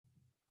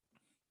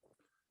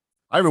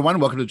Hi, everyone.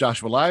 Welcome to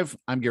Joshua Live.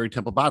 I'm Gary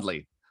Temple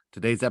Bodley.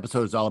 Today's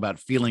episode is all about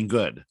feeling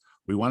good.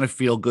 We want to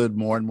feel good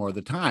more and more of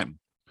the time.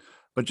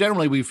 But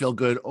generally, we feel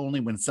good only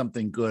when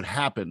something good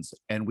happens,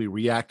 and we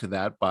react to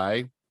that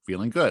by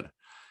feeling good.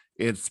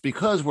 It's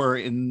because we're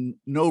in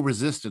no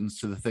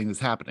resistance to the thing that's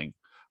happening.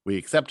 We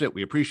accept it,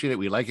 we appreciate it,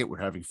 we like it, we're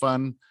having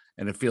fun,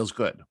 and it feels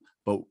good.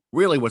 But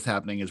really what's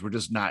happening is we're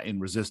just not in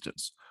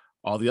resistance.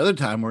 All the other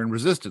time, we're in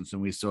resistance,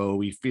 and we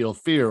feel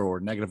fear or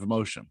negative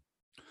emotion.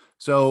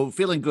 So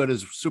feeling good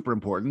is super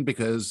important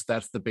because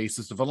that's the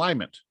basis of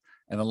alignment.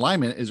 And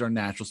alignment is our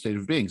natural state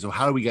of being. So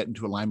how do we get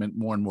into alignment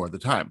more and more of the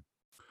time?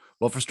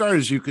 Well, for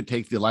starters, you could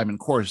take the alignment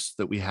course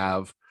that we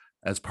have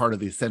as part of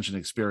the Ascension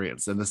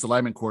experience. And this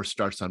alignment course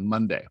starts on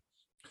Monday.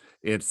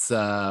 It's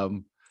a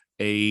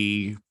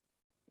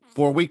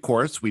 4-week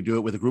course. We do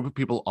it with a group of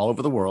people all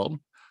over the world.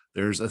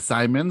 There's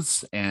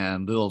assignments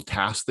and little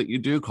tasks that you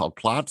do called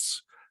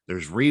plots.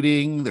 There's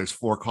reading. There's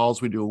 4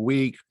 calls we do a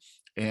week.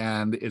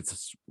 And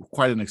it's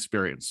quite an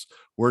experience.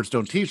 Words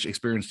don't teach,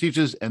 experience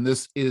teaches, and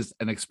this is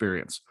an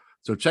experience.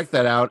 So check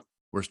that out.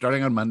 We're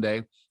starting on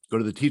Monday. Go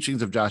to the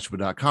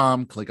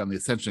teachingsofjoshua.com, click on the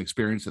Ascension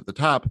Experience at the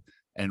top,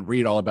 and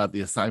read all about the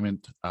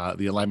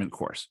the alignment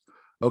course.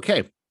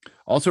 Okay.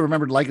 Also,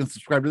 remember to like and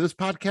subscribe to this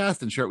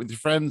podcast and share it with your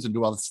friends and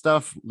do all the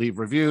stuff. Leave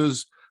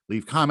reviews,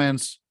 leave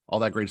comments, all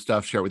that great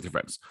stuff. Share it with your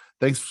friends.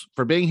 Thanks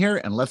for being here,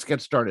 and let's get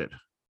started.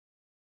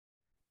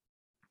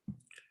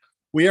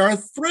 We are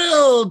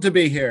thrilled to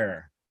be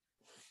here.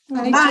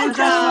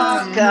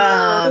 Welcome.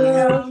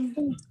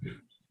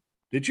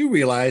 Did you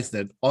realize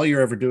that all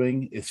you're ever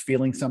doing is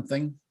feeling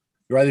something?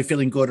 You're either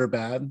feeling good or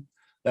bad.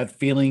 That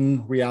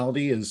feeling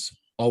reality is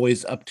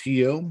always up to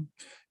you.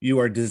 You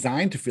are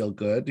designed to feel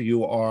good.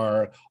 You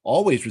are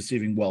always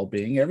receiving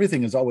well-being.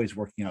 Everything is always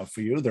working out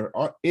for you. There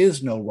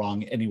is no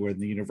wrong anywhere in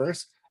the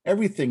universe.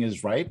 Everything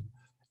is right.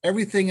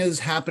 Everything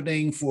is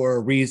happening for a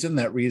reason.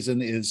 That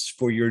reason is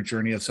for your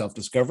journey of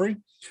self-discovery.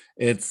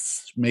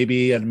 It's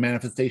maybe a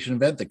manifestation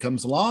event that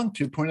comes along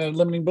to point out a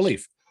limiting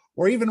belief,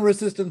 or even a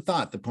resistant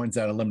thought that points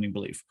out a limiting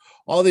belief.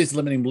 All these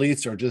limiting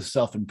beliefs are just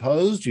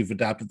self-imposed. You've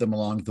adapted them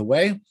along the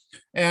way.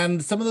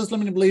 And some of those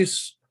limiting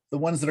beliefs, the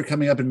ones that are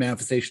coming up in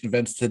manifestation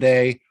events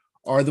today,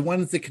 are the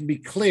ones that can be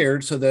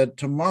cleared so that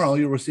tomorrow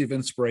you'll receive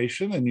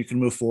inspiration and you can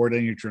move forward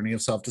on your journey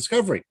of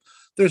self-discovery.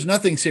 There's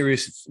nothing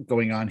serious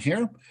going on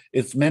here.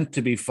 It's meant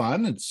to be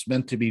fun. It's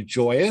meant to be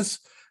joyous.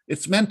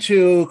 It's meant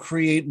to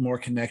create more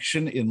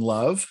connection in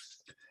love.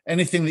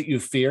 Anything that you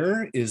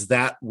fear is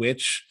that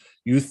which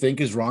you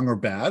think is wrong or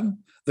bad.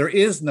 There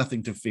is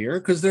nothing to fear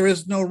because there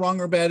is no wrong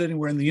or bad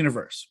anywhere in the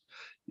universe.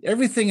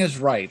 Everything is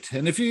right.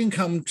 And if you can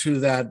come to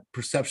that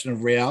perception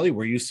of reality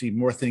where you see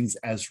more things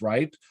as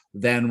right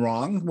than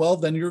wrong, well,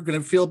 then you're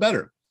going to feel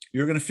better.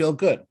 You're going to feel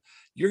good.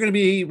 You're going to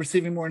be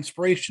receiving more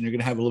inspiration. You're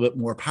going to have a little bit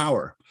more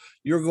power.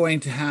 You're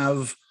going to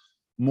have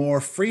more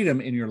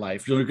freedom in your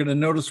life. You're going to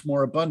notice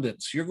more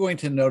abundance. You're going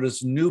to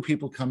notice new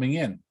people coming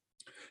in.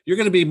 You're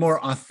going to be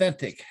more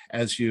authentic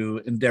as you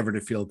endeavor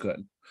to feel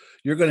good.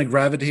 You're going to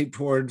gravitate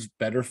towards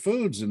better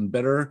foods and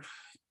better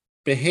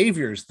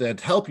behaviors that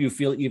help you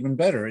feel even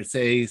better. It's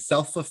a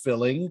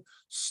self-fulfilling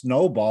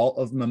snowball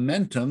of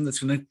momentum that's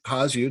going to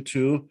cause you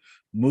to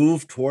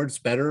move towards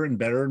better and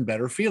better and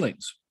better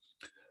feelings.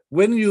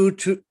 When you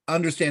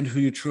understand who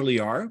you truly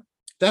are,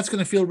 that's going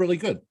to feel really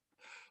good.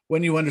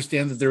 When you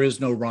understand that there is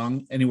no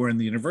wrong anywhere in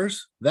the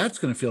universe, that's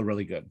going to feel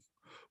really good.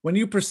 When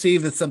you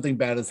perceive that something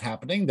bad is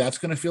happening, that's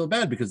going to feel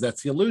bad because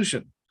that's the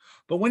illusion.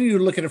 But when you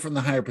look at it from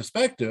the higher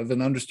perspective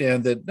and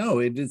understand that, no,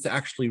 it is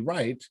actually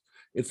right,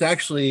 it's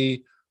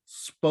actually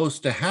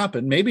supposed to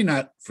happen, maybe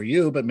not for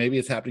you, but maybe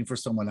it's happening for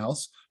someone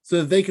else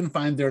so that they can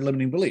find their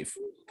limiting belief.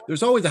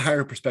 There's always a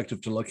higher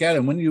perspective to look at.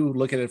 And when you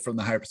look at it from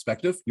the higher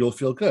perspective, you'll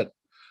feel good.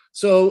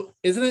 So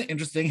isn't it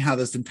interesting how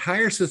this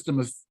entire system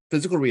of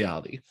physical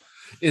reality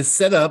is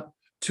set up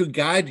to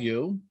guide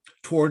you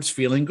towards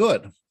feeling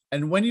good?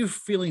 And when you're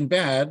feeling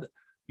bad,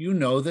 you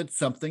know that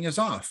something is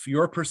off.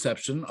 Your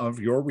perception of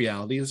your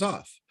reality is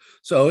off.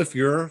 So if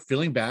you're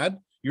feeling bad,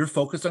 you're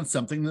focused on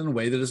something in a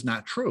way that is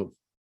not true.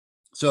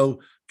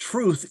 So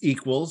truth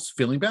equals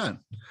feeling bad.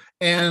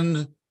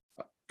 And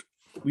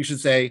we should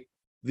say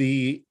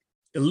the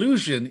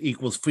illusion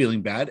equals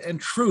feeling bad and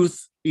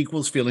truth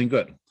equals feeling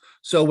good.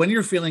 So when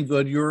you're feeling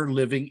good, you're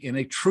living in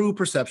a true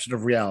perception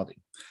of reality.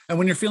 And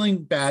when you're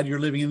feeling bad, you're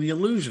living in the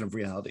illusion of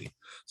reality.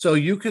 So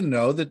you can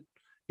know that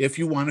if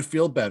you want to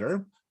feel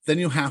better, then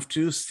you have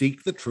to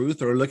seek the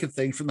truth or look at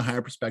things from the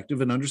higher perspective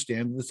and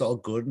understand that it's all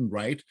good and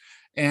right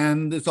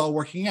and it's all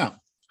working out.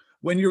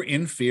 When you're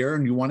in fear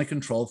and you want to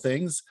control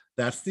things,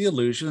 that's the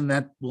illusion, and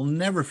that will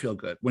never feel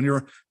good. When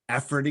you're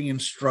efforting and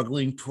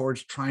struggling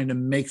towards trying to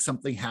make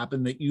something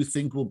happen that you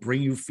think will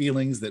bring you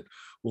feelings that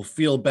will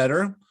feel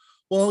better,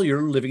 well,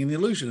 you're living in the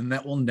illusion, and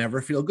that will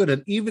never feel good.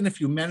 And even if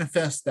you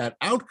manifest that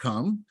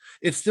outcome,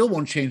 it still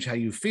won't change how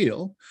you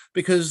feel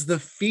because the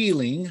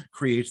feeling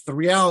creates the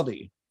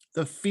reality.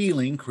 The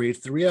feeling creates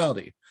the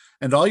reality.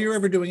 And all you're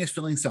ever doing is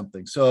feeling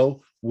something.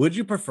 So would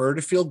you prefer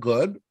to feel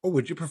good or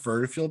would you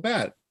prefer to feel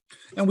bad?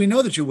 And we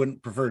know that you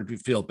wouldn't prefer to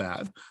feel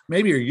bad.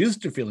 Maybe you're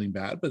used to feeling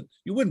bad, but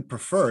you wouldn't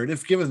prefer it.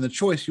 If given the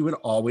choice, you would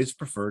always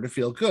prefer to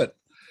feel good.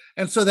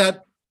 And so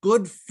that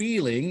good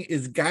feeling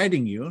is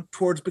guiding you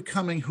towards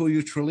becoming who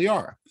you truly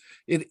are.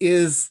 It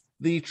is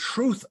the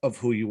truth of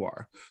who you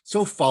are.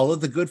 So follow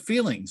the good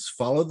feelings,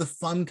 follow the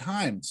fun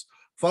times,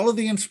 follow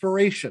the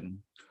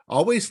inspiration.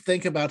 Always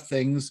think about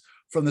things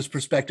from this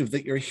perspective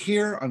that you're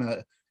here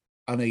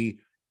on a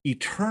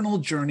eternal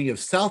journey of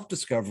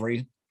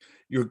self-discovery.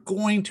 You're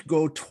going to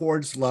go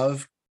towards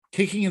love,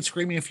 kicking and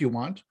screaming if you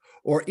want,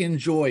 or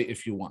enjoy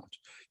if you want.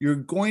 You're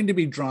going to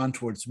be drawn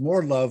towards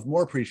more love,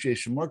 more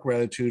appreciation, more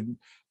gratitude,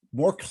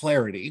 more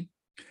clarity,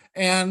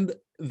 and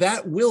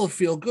that will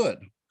feel good.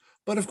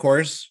 But of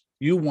course,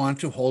 you want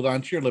to hold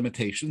on to your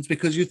limitations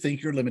because you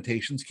think your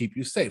limitations keep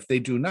you safe. They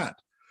do not.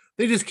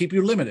 They just keep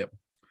you limited.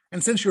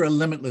 And since you're a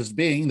limitless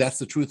being, that's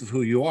the truth of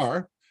who you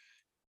are,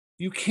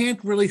 you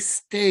can't really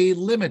stay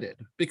limited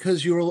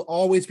because you will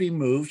always be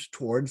moved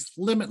towards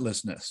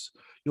limitlessness.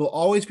 You'll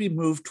always be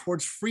moved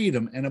towards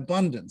freedom and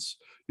abundance.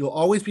 You'll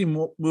always be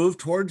moved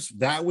towards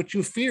that which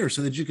you fear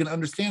so that you can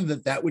understand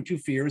that that which you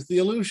fear is the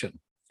illusion.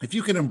 If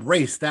you can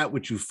embrace that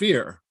which you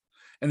fear,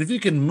 and if you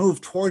can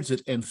move towards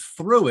it and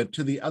through it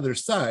to the other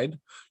side,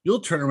 you'll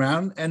turn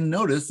around and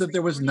notice that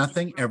there was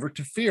nothing ever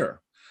to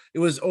fear. It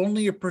was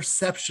only a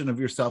perception of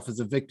yourself as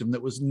a victim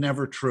that was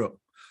never true.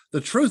 The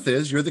truth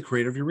is you're the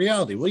creator of your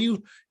reality. Well,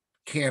 you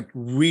can't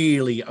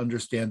really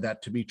understand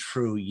that to be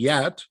true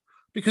yet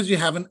because you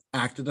haven't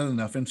acted on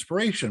enough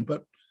inspiration.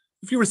 But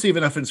if you receive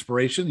enough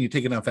inspiration, you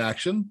take enough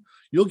action,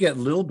 you'll get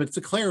little bits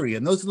of clarity.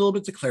 And those little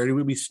bits of clarity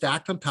will be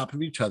stacked on top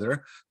of each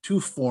other to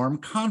form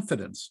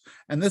confidence.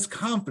 And this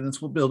confidence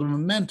will build a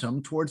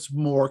momentum towards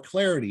more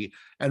clarity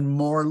and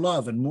more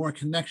love and more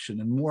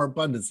connection and more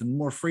abundance and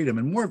more freedom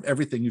and more of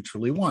everything you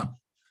truly want.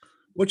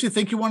 What you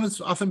think you want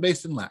is often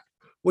based in lack.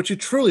 What you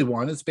truly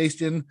want is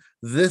based in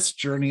this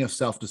journey of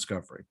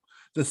self-discovery,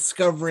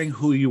 discovering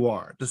who you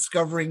are,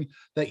 discovering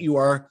that you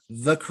are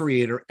the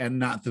creator and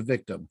not the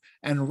victim,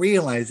 and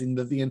realizing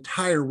that the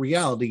entire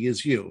reality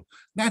is you,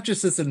 not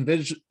just this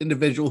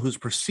individual who's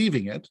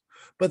perceiving it,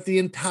 but the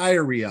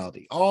entire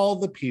reality, all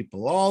the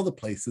people, all the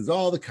places,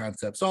 all the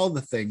concepts, all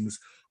the things,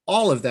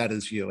 all of that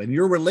is you. And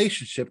your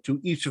relationship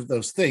to each of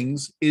those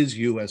things is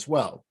you as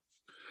well.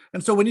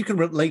 And so when you can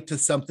relate to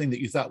something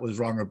that you thought was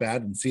wrong or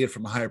bad and see it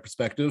from a higher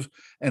perspective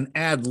and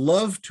add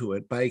love to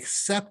it by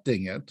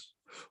accepting it,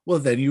 well,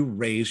 then you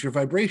raise your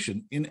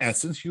vibration. In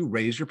essence, you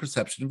raise your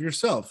perception of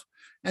yourself.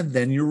 And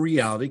then your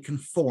reality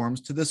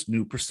conforms to this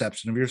new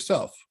perception of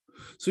yourself.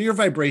 So your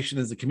vibration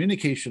is a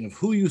communication of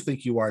who you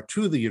think you are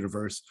to the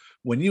universe.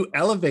 When you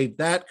elevate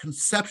that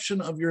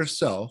conception of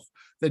yourself,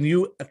 then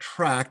you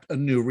attract a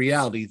new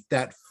reality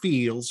that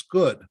feels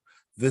good.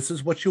 This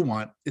is what you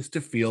want, is to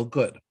feel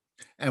good.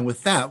 And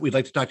with that, we'd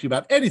like to talk to you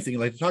about anything you'd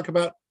like to talk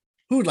about.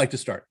 Who would like to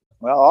start?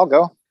 Well, I'll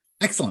go.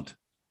 Excellent.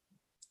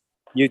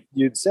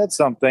 You'd said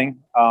something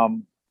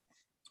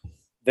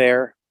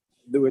there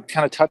that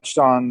kind of touched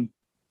on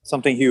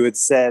something you had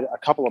said a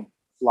couple of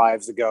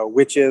lives ago,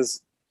 which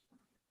is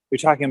you're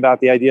talking about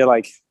the idea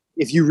like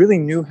if you really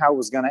knew how it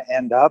was going to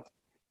end up,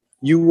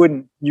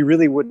 you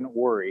really wouldn't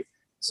worry.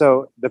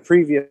 So the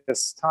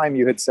previous time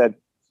you had said,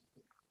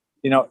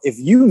 if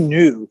you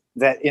knew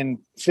that in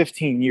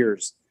 15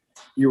 years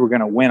you were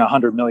going to win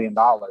 $100 million,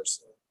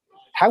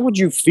 how would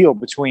you feel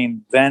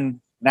between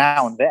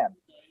now and then?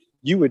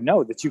 You would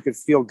know that you could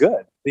feel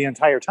good the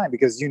entire time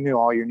because you knew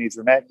all your needs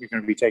were met. You're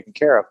going to be taken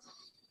care of.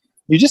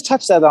 You just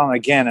touched that on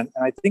again. And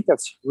I think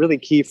that's really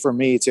key for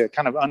me to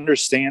kind of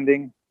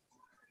understanding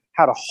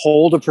how to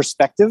hold a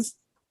perspective,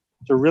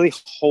 to really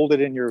hold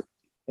it in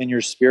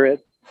your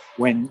spirit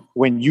when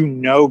you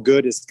know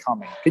good is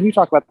coming. Can you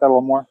talk about that a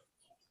little more?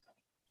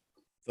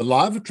 The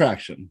law of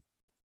attraction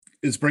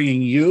is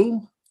bringing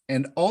you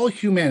and all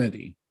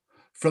humanity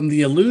from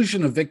the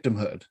illusion of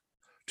victimhood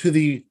to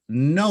the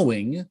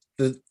knowing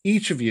that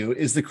each of you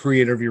is the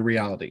creator of your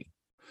reality.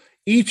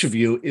 Each of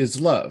you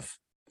is love.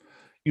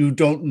 You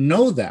don't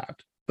know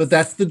that, but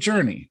that's the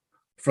journey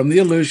from the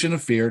illusion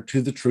of fear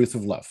to the truth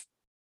of love.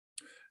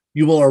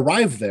 You will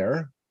arrive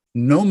there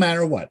no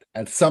matter what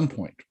at some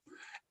point,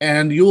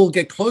 and you will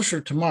get closer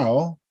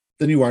tomorrow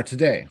than you are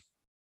today.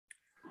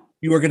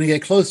 You are going to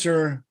get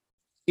closer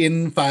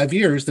in 5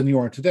 years than you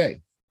are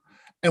today.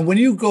 And when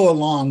you go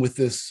along with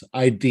this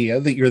idea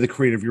that you're the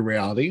creator of your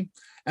reality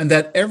and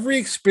that every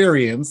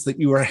experience that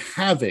you are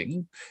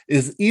having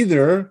is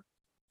either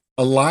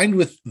aligned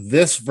with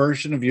this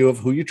version of you of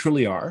who you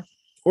truly are,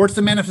 or it's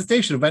a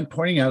manifestation event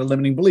pointing out a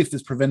limiting belief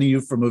that's preventing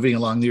you from moving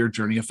along your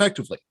journey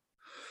effectively.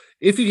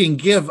 If you can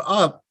give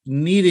up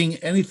needing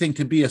anything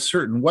to be a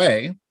certain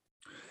way,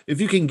 if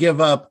you can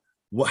give up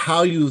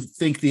how you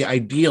think the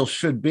ideal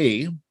should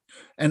be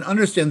and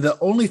understand the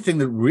only thing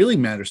that really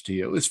matters to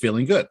you is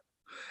feeling good.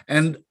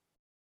 And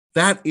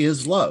that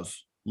is love.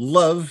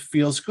 Love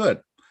feels good.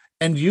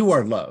 And you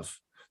are love.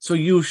 So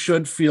you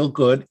should feel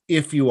good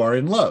if you are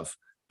in love.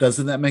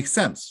 Doesn't that make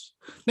sense?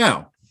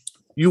 Now,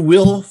 you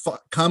will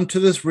come to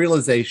this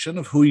realization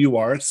of who you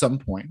are at some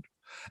point,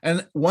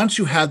 And once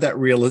you have that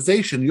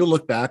realization, you'll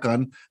look back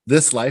on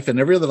this life and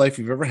every other life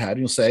you've ever had, and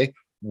you'll say,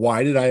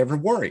 why did I ever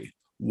worry?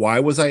 Why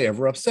was I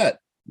ever upset?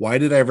 Why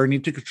did I ever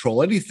need to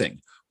control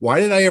anything? Why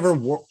did I ever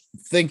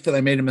think that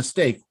I made a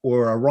mistake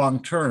or a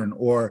wrong turn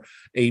or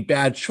a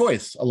bad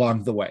choice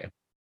along the way?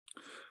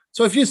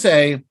 So if you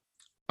say,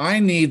 I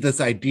need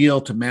this ideal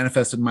to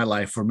manifest in my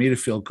life for me to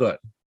feel good,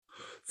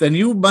 then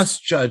you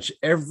must judge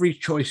every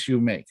choice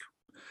you make.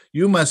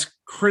 You must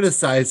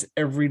criticize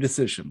every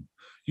decision.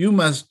 You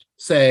must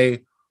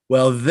say,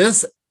 well,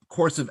 this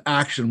course of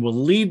action will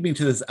lead me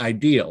to this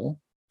ideal,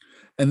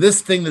 and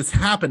this thing that's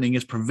happening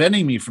is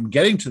preventing me from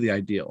getting to the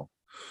ideal.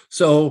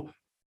 So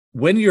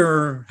when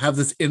you have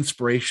this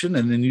inspiration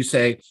and then you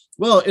say,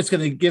 well, it's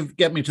going to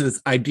get me to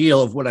this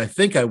ideal of what I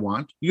think I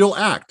want, you'll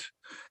act.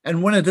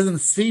 And when it doesn't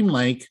seem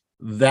like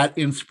that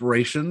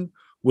inspiration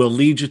will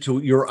lead you to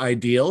your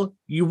ideal,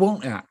 you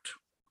won't act.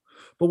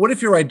 But what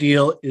if your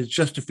ideal is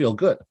just to feel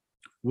good?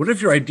 What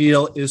if your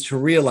ideal is to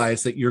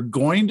realize that you're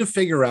going to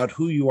figure out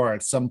who you are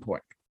at some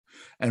point?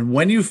 And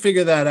when you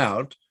figure that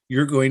out,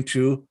 you're going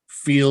to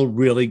feel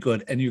really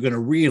good, and you're going to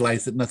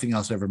realize that nothing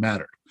else ever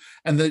mattered,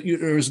 and that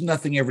there's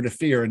nothing ever to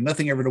fear and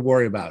nothing ever to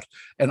worry about.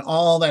 And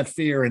all that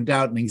fear and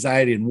doubt and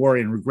anxiety and worry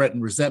and regret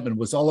and resentment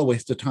was all a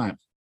waste of time.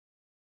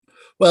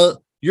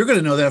 Well, you're going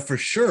to know that for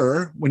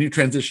sure when you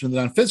transition to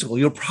the non-physical.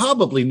 You'll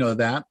probably know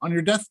that on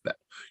your deathbed.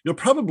 You'll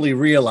probably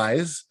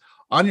realize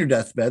on your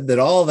deathbed that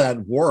all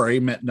that worry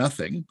meant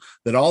nothing,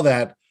 that all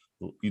that,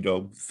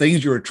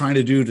 things you were trying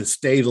to do to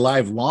stay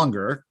alive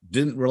longer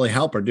didn't really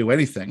help or do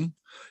anything.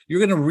 You're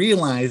going to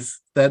realize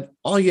that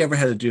all you ever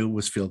had to do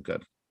was feel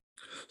good.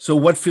 So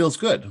what feels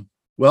good?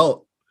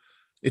 Well,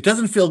 it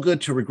doesn't feel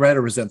good to regret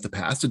or resent the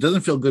past. It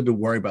doesn't feel good to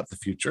worry about the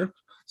future.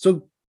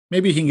 So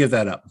maybe you can give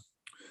that up.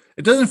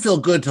 It doesn't feel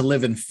good to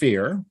live in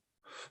fear.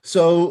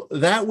 So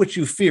that which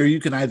you fear, you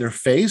can either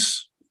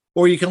face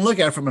or you can look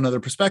at from another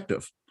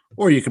perspective,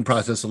 or you can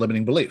process a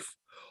limiting belief.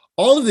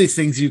 All of these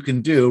things you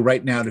can do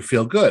right now to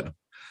feel good.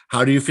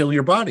 How do you feel in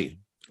your body?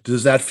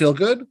 Does that feel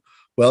good?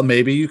 Well,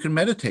 maybe you can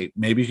meditate.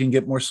 Maybe you can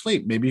get more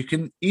sleep. Maybe you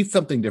can eat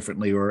something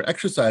differently or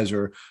exercise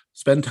or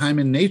spend time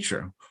in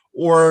nature,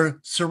 or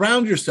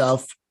surround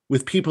yourself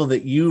with people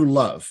that you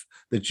love,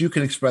 that you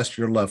can express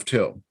your love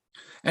to.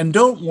 And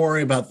don't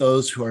worry about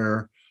those who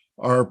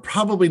are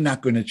probably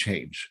not going to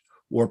change,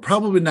 or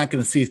probably not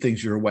going to see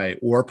things your way,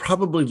 or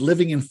probably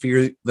living in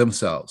fear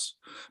themselves.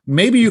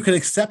 Maybe you can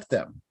accept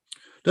them.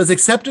 Does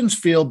acceptance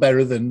feel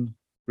better than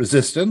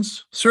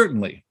resistance?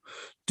 Certainly.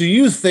 Do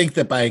you think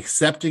that by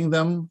accepting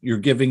them, you're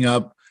giving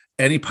up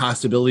any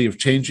possibility of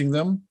changing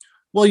them?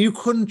 Well, you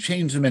couldn't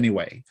change them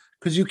anyway,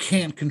 because you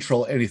can't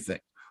control anything.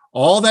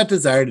 All that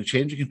desire to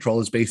change and control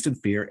is based in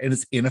fear, and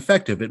it's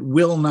ineffective. It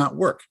will not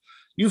work.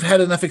 You've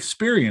had enough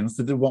experience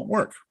that it won't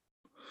work.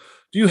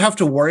 Do you have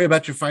to worry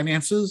about your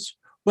finances?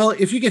 Well,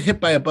 if you get hit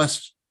by a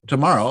bus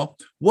tomorrow,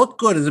 what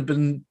good has it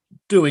been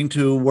doing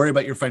to worry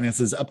about your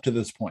finances up to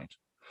this point?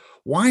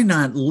 Why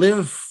not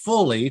live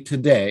fully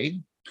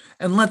today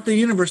and let the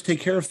universe take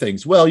care of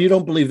things? Well, you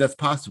don't believe that's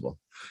possible.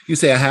 You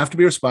say, I have to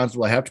be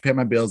responsible. I have to pay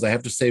my bills. I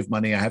have to save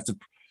money. I have to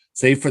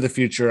save for the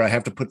future. I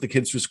have to put the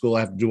kids through school. I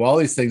have to do all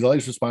these things, all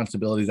these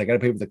responsibilities. I got to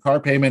pay for the car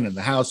payment and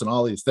the house and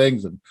all these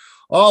things and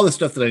all the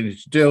stuff that I need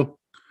to do.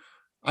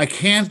 I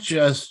can't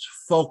just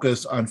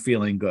focus on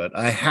feeling good.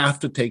 I have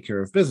to take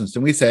care of business.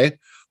 And we say,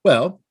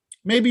 well,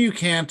 maybe you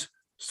can't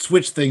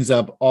switch things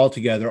up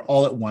altogether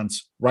all at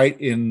once, right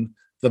in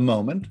the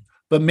moment,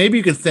 but maybe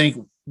you can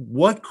think,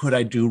 what could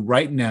I do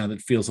right now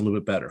that feels a little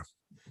bit better?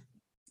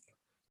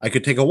 I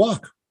could take a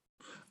walk.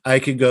 I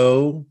could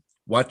go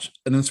watch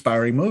an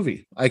inspiring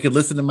movie. I could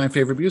listen to my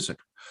favorite music.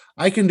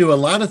 I can do a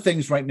lot of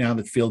things right now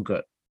that feel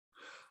good.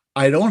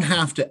 I don't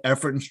have to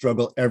effort and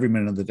struggle every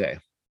minute of the day.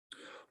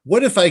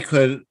 What if I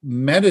could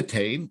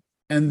meditate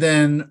and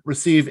then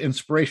receive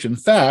inspiration? In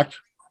fact,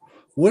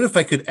 what if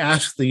I could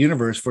ask the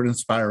universe for an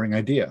inspiring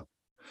idea?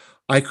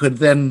 I could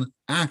then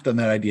act on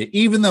that idea,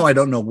 even though I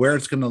don't know where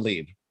it's going to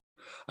lead.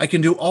 I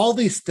can do all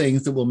these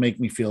things that will make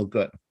me feel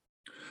good.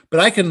 But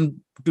I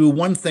can do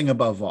one thing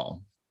above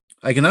all.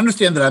 I can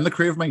understand that I'm the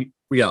creator of my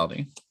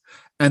reality,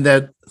 and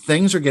that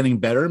things are getting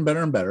better and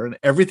better and better, and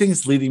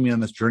everything's leading me on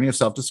this journey of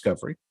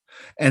self-discovery.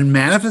 And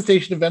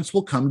manifestation events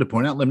will come to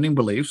point out limiting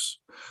beliefs.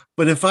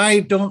 But if I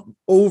don't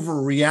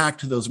overreact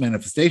to those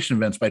manifestation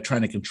events by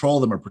trying to control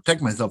them or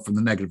protect myself from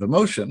the negative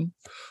emotion,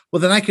 well,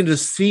 then I can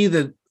just see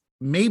that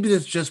maybe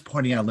that's just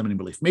pointing out a limiting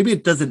belief. Maybe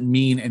it doesn't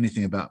mean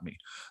anything about me.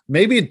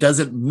 Maybe it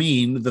doesn't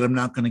mean that I'm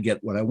not going to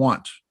get what I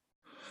want.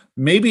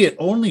 Maybe it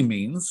only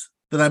means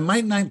that I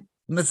might not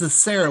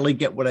necessarily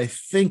get what I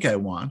think I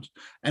want.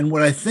 And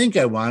what I think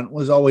I want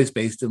was always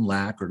based in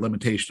lack or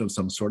limitation of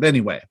some sort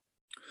anyway.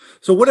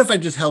 So what if I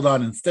just held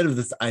on instead of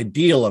this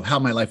ideal of how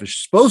my life is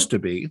supposed to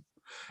be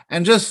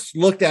and just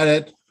looked at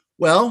it,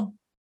 well,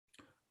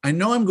 I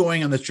know I'm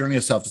going on this journey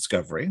of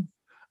self-discovery.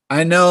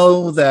 I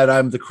know that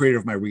I'm the creator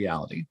of my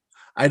reality.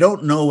 I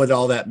don't know what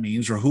all that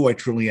means or who I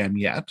truly am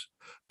yet,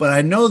 but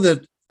I know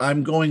that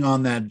I'm going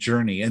on that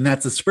journey, and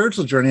that's a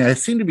spiritual journey. I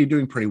seem to be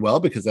doing pretty well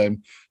because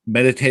I'm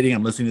meditating,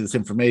 I'm listening to this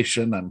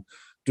information, I'm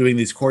doing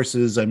these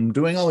courses, I'm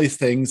doing all these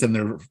things, and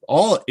they're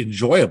all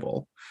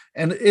enjoyable.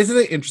 And isn't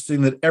it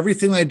interesting that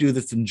everything I do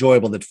that's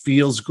enjoyable, that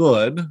feels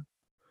good,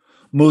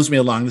 moves me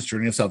along this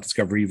journey of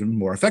self-discovery even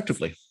more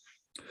effectively?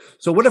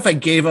 So what if I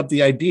gave up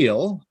the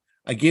ideal?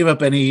 I gave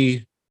up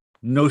any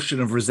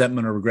notion of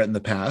resentment or regret in the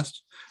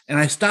past, and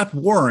I stopped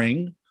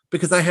worrying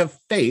because I have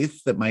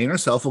faith that my inner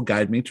self will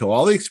guide me to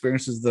all the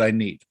experiences that I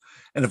need.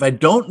 And if I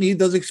don't need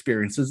those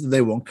experiences,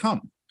 they won't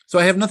come. So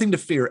I have nothing to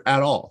fear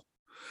at all.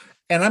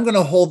 And I'm going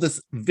to hold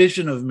this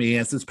vision of me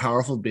as this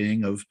powerful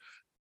being of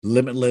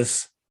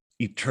limitless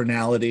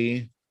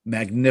eternality,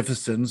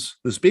 magnificence,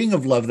 this being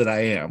of love that I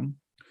am.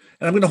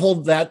 And I'm going to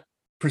hold that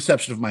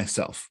perception of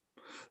myself.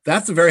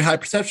 That's a very high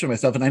perception of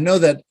myself. And I know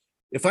that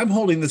if I'm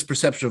holding this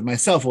perception of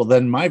myself, well,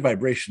 then my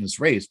vibration is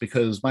raised,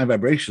 because my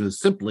vibration is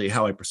simply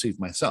how I perceive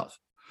myself.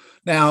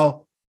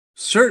 Now,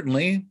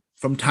 certainly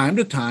from time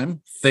to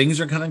time,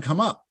 things are going to come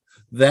up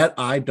that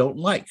I don't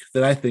like,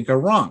 that I think are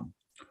wrong.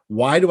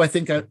 Why do I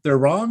think they're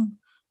wrong?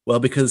 Well,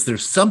 because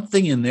there's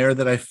something in there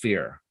that I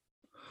fear.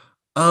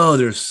 Oh,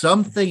 there's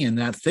something in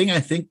that thing I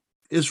think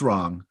is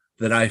wrong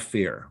that I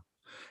fear.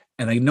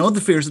 And I know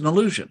the fear is an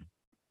illusion.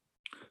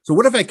 So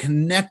what if I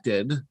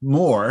connected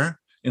more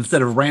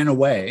instead of ran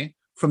away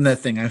from that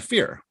thing I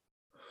fear?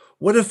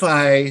 What if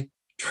I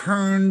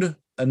turned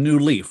a new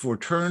leaf or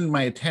turned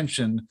my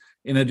attention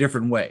in a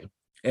different way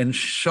and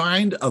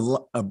shined a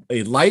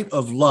light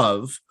of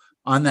love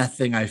on that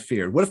thing I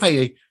feared? What if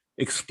I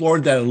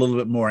explored that a little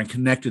bit more and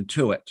connected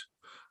to it?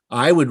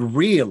 I would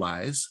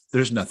realize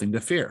there's nothing to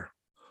fear.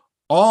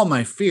 All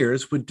my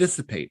fears would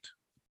dissipate.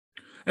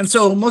 And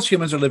so most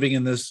humans are living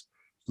in this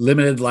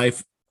limited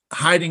life,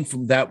 hiding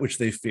from that which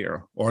they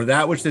fear or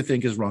that which they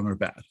think is wrong or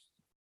bad.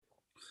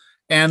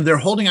 And they're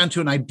holding on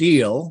to an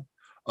ideal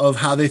of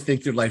how they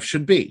think their life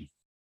should be.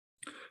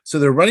 So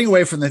they're running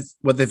away from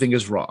what they think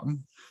is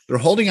wrong. They're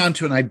holding on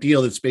to an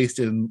ideal that's based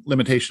in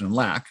limitation and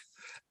lack.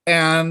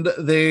 And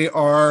they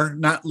are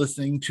not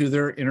listening to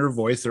their inner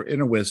voice, their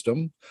inner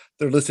wisdom.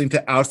 They're listening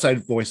to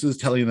outside voices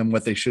telling them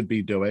what they should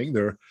be doing.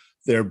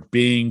 They're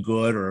being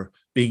good or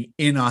being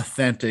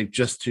inauthentic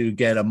just to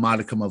get a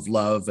modicum of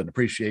love and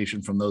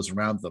appreciation from those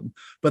around them.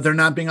 But they're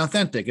not being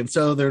authentic. And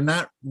so they're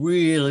not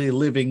really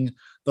living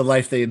the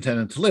life they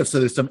intended to live. So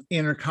there's some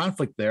inner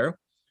conflict there.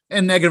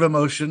 And negative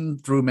emotion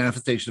through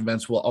manifestation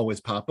events will always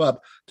pop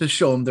up to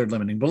show them their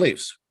limiting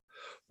beliefs.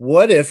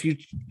 What if you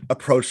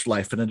approached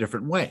life in a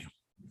different way?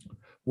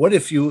 What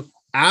if you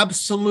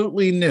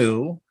absolutely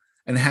knew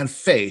and had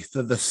faith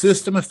that the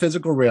system of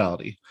physical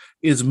reality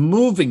is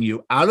moving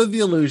you out of the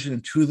illusion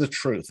into the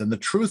truth? And the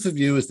truth of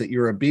you is that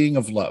you're a being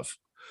of love,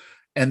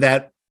 and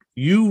that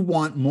you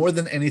want more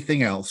than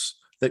anything else,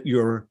 that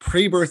your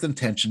pre-birth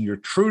intention, your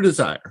true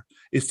desire,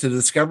 is to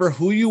discover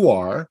who you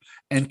are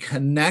and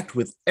connect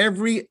with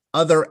every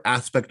other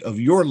aspect of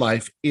your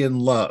life in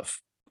love.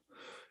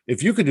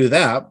 If you could do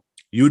that,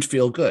 you'd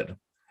feel good,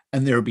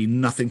 and there would be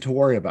nothing to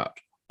worry about.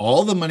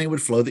 All the money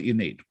would flow that you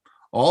need.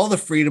 All the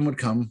freedom would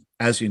come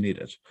as you need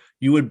it.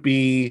 You would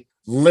be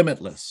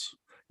limitless.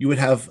 You would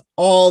have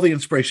all the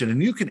inspiration,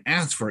 and you can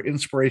ask for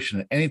inspiration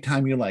at any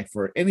time you like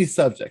for any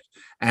subject,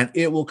 and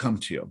it will come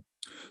to you.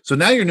 So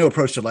now your new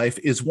approach to life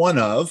is one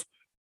of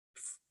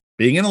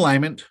being in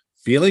alignment,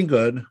 feeling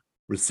good,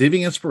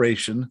 receiving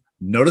inspiration,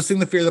 noticing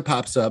the fear that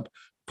pops up,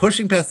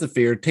 pushing past the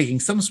fear, taking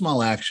some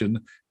small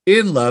action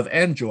in love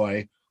and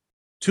joy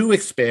to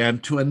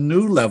expand to a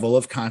new level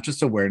of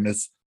conscious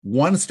awareness,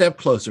 one step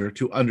closer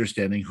to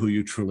understanding who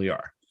you truly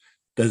are.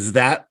 Does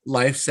that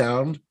life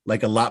sound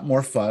like a lot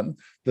more fun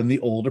than the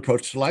old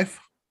approach to life?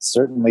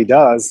 Certainly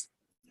does.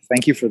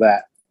 Thank you for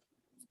that.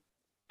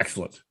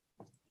 Excellent.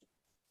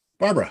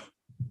 Barbara.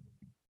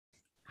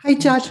 Hi,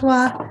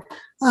 Joshua.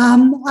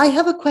 I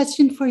have a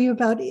question for you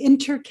about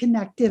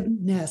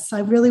interconnectedness. I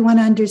really want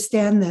to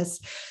understand this.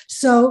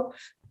 So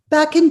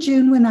back in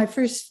June, when I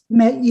first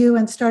met you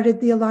and started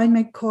the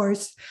alignment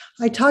course,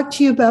 I talked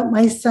to you about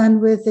my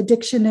son with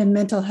addiction and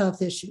mental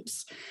health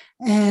issues.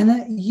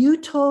 And you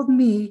told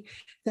me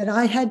that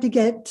I had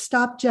to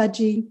stop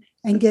judging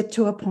and get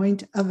to a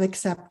point of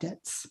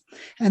acceptance,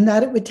 and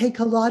that it would take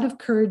a lot of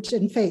courage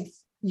and faith.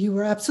 You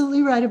were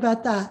absolutely right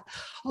about that.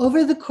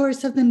 Over the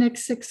course of the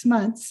next 6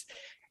 months,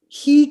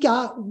 he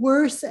got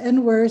worse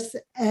and worse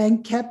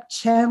and kept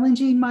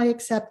challenging my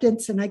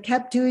acceptance. And I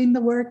kept doing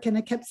the work and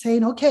I kept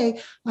saying,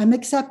 okay, I'm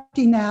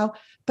accepting now.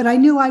 But I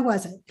knew I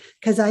wasn't,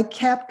 because I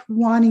kept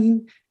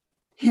wanting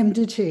him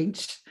to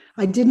change.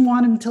 I didn't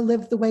want him to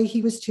live the way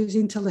he was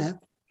choosing to live.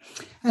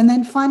 And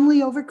then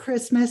finally over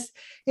Christmas,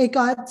 it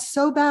got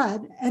so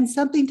bad and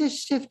something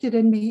just shifted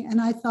in me. And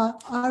I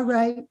thought, all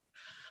right,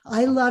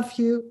 I love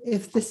you.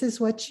 If this is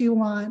what you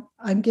want,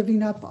 I'm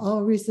giving up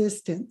all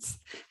resistance.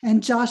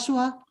 And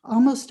Joshua,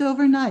 almost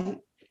overnight,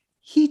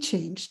 he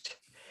changed.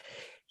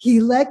 He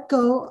let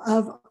go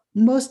of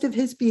most of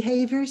his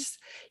behaviors.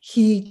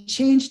 He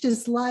changed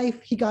his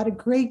life. He got a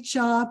great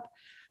job.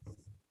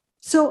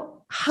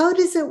 So how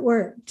does it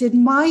work? Did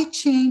my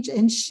change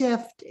and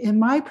shift in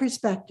my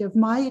perspective,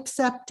 my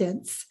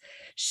acceptance,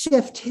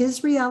 shift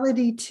his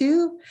reality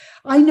too?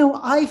 I know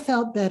I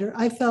felt better.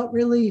 I felt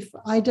relief.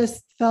 I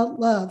just felt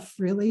love,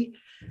 really.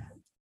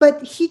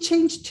 But he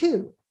changed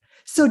too.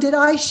 So did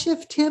I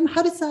shift him?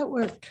 How does that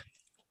work?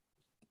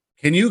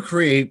 Can you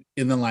create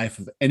in the life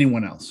of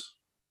anyone else?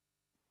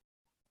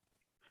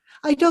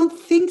 I don't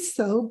think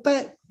so,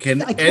 but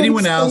Can I can't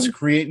anyone else explain-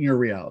 create in your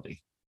reality?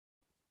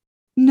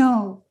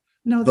 No,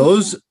 no. they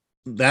Those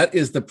can't. that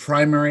is the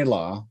primary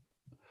law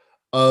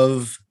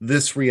of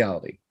this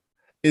reality.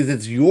 Is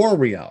it's your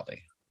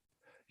reality.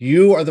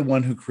 You are the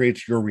one who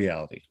creates your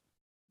reality.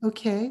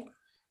 Okay.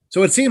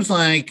 So it seems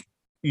like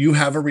you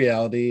have a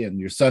reality and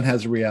your son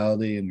has a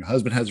reality and your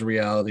husband has a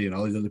reality and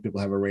all these other people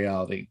have a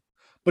reality,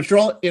 but you're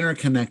all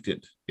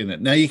interconnected in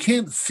it. Now you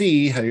can't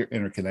see how you're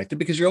interconnected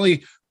because you're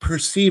only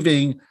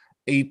perceiving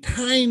a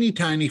tiny,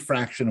 tiny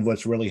fraction of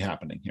what's really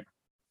happening here.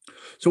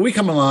 So we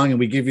come along and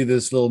we give you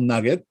this little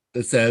nugget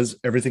that says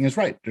everything is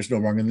right. There's no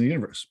wrong in the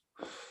universe.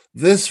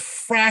 This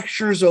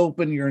fractures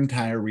open your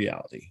entire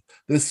reality.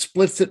 This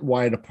splits it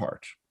wide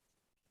apart.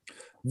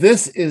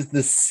 This is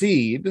the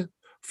seed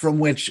from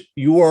which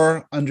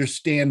your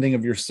understanding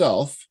of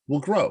yourself will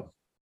grow.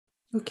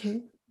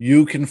 Okay.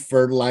 You can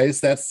fertilize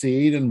that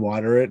seed and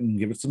water it and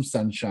give it some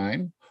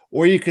sunshine,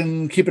 or you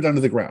can keep it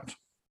under the ground.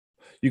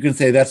 You can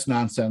say that's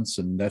nonsense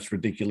and that's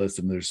ridiculous,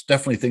 and there's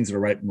definitely things that are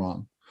right and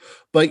wrong.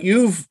 But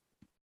you've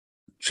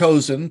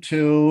chosen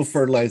to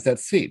fertilize that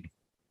seed.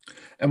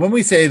 And when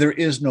we say there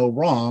is no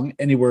wrong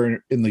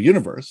anywhere in the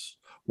universe,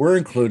 we're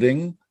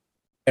including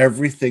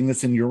everything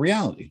that's in your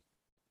reality.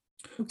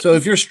 So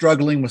if you're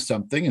struggling with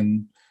something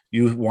and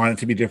you want it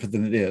to be different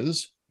than it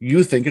is,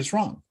 you think it's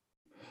wrong.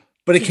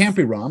 But it can't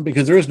be wrong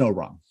because there is no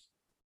wrong.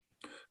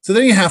 So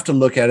then you have to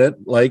look at it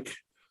like,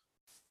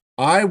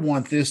 I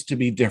want this to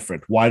be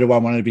different. Why do I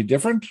want it to be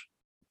different?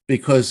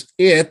 Because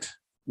it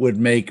would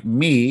make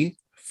me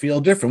feel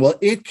different. Well,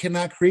 it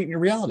cannot create your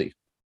reality.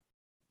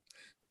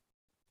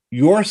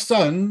 Your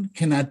son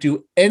cannot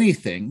do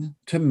anything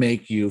to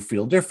make you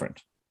feel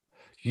different.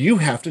 You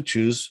have to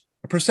choose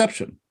a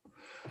perception.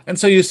 And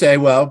so you say,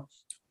 well,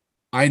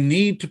 I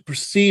need to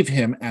perceive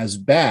him as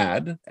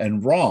bad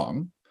and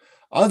wrong.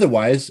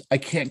 Otherwise, I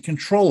can't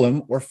control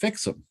him or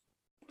fix him.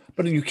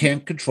 But you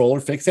can't control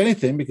or fix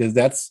anything because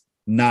that's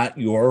not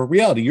your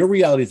reality. Your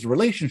reality is the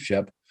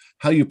relationship,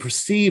 how you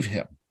perceive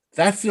him.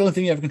 That's the only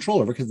thing you have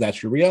control over because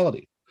that's your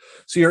reality.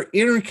 So you're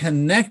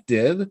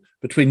interconnected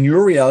between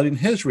your reality and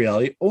his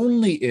reality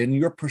only in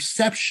your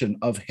perception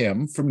of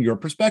him from your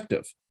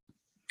perspective.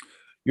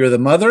 You're the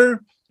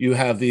mother, you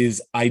have these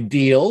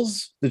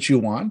ideals that you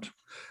want,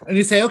 and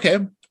you say, okay,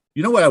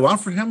 you know what I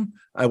want for him?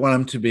 I want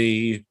him to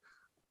be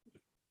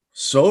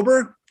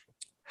sober,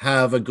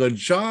 have a good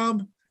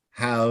job,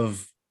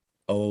 have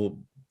a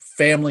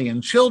family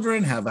and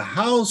children, have a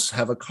house,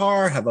 have a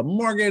car, have a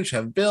mortgage,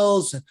 have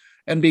bills,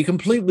 and be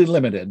completely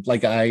limited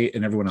like I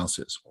and everyone else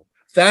is.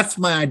 That's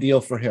my ideal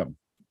for him.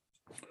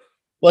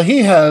 Well, he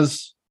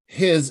has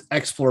his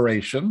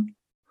exploration,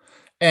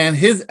 and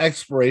his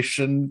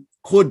exploration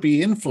could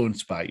be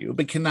influenced by you,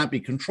 but cannot be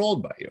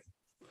controlled by you.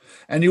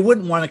 And you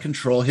wouldn't want to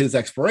control his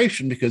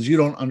exploration because you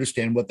don't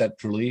understand what that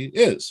truly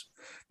is.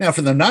 Now,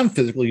 for the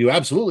non-physical, you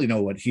absolutely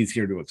know what he's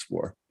here to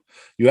explore.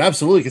 You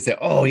absolutely can say,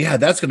 oh, yeah,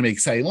 that's going to be an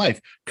exciting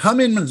life. Come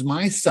in as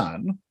my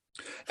son,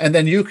 and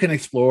then you can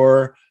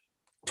explore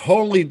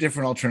totally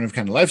different alternative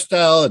kind of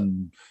lifestyle,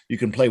 and you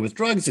can play with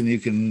drugs, and you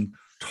can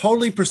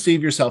totally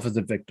perceive yourself as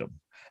a victim.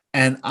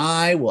 And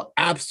I will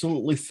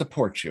absolutely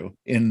support you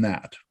in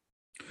that.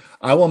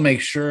 I will make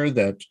sure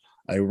that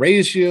I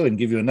raise you and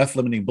give you enough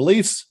limiting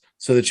beliefs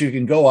so that you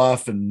can go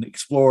off and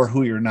explore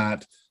who you're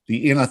not,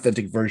 the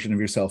inauthentic version of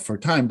yourself for a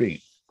time being.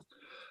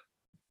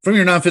 From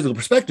your non-physical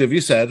perspective,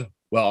 you said,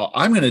 well,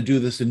 I'm going to do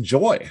this in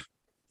joy.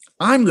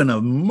 I'm going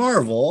to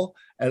marvel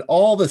at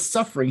all the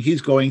suffering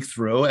he's going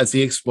through as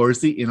he explores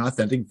the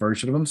inauthentic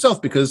version of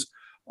himself. Because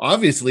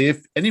obviously,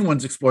 if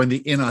anyone's exploring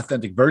the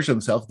inauthentic version of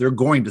himself, they're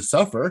going to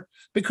suffer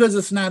because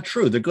it's not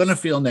true. They're going to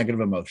feel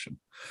negative emotion.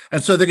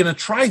 And so they're going to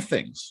try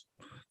things.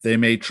 They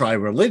may try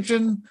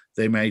religion.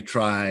 They may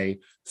try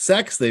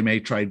sex. They may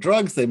try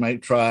drugs. They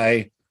might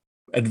try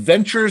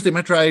adventures. They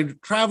might try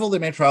travel. They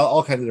may try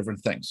all kinds of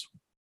different things.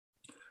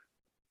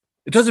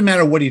 It doesn't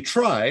matter what he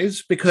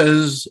tries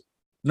because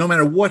no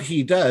matter what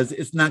he does,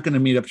 it's not going to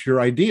meet up to your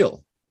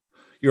ideal.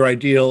 Your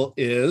ideal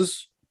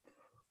is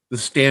the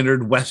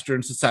standard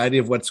Western society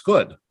of what's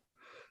good.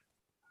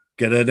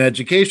 Get an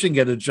education,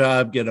 get a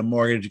job, get a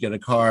mortgage, get a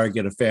car,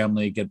 get a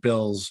family, get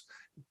bills,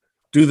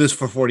 do this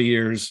for 40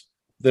 years,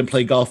 then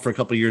play golf for a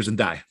couple of years and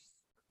die.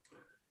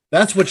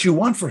 That's what you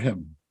want for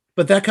him.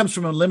 But that comes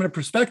from a limited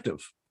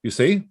perspective, you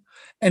see?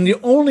 And the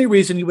only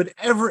reason you would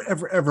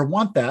ever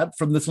want that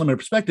from this limited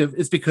perspective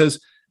is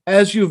because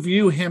as you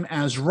view him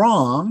as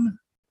wrong,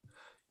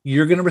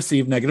 you're going to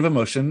receive negative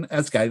emotion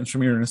as guidance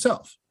from your inner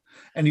self.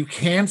 And you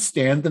can't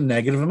stand the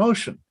negative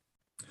emotion.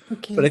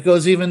 Okay. But it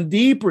goes even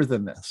deeper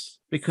than this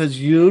because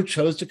you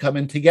chose to come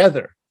in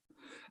together.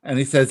 And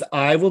he says,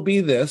 I will be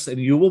this and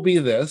you will be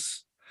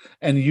this.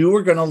 And you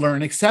are going to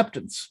learn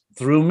acceptance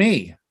through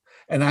me.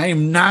 And I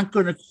am not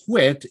going to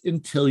quit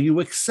until you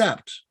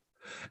accept.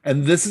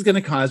 And this is going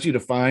to cause you to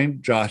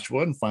find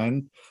Joshua and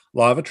find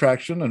law of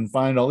attraction and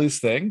find all these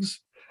things.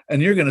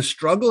 And you're going to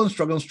struggle and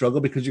struggle and struggle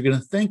because you're going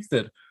to think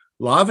that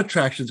law of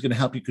attraction is going to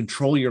help you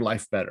control your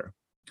life better.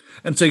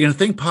 And so you're going to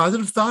think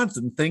positive thoughts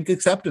and think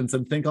acceptance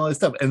and think all this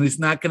stuff. And he's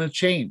not going to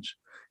change.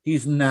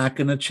 He's not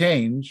going to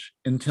change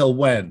until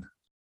when?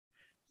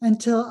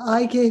 Until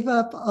I gave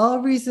up all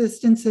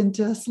resistance and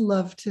just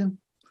loved him.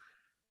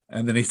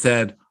 And then he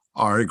said,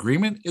 our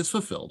agreement is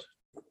fulfilled.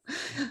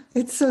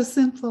 It's so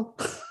simple.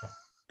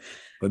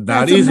 But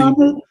not easy.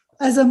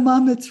 As a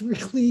mom, it's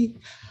really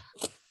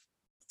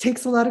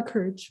takes a lot of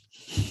courage.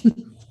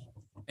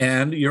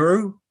 And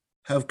you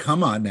have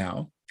come on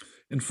now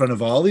in front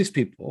of all these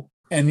people,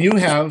 and you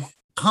have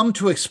come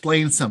to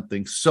explain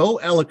something so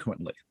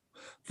eloquently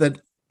that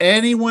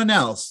anyone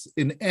else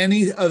in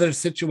any other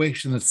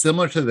situation that's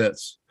similar to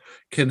this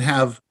can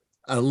have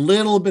a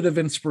little bit of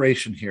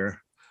inspiration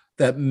here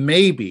that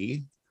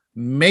maybe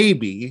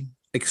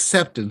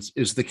acceptance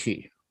is the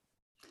key.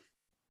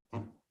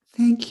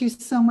 Thank you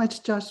so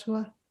much,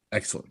 Joshua.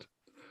 Excellent.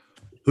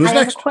 Who's I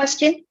next? have a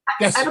question.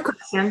 Yes. I have a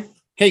question.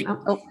 Kate.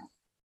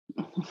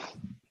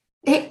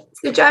 Hey,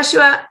 so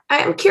Joshua,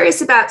 I'm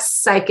curious about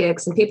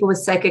psychics and people with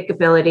psychic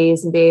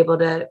abilities and be able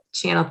to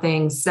channel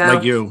things. So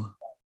Like you.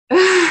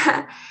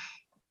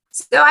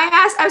 So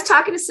I was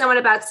talking to someone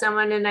about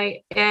someone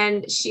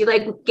and she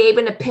like gave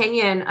an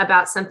opinion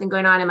about something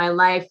going on in my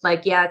life.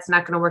 Like, yeah, it's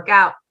not going to work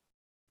out.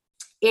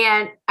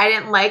 And I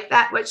didn't like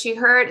that, what she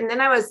heard. And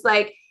then I was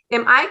like,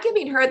 am I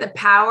giving her the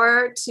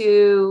power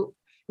to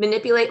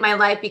manipulate my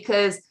life?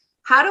 Because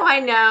how do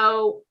I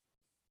know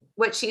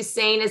what she's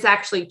saying is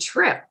actually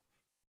true?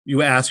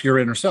 You ask your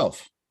inner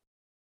self.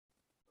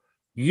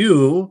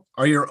 You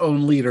are your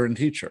own leader and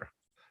teacher.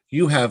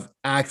 You have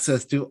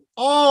access to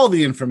all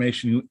the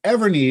information you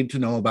ever need to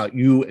know about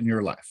you and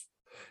your life.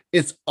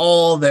 It's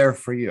all there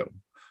for you.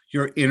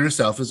 Your inner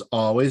self is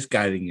always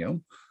guiding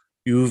you.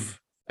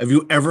 Have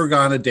you ever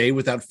gone a day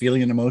without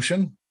feeling an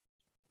emotion?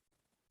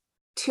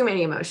 Too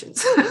many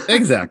emotions.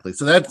 Exactly.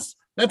 So that's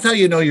how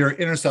you know your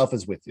inner self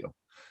is with you.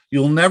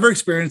 You'll never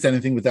experience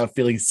anything without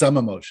feeling some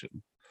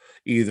emotion,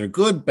 either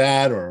good,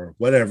 bad, or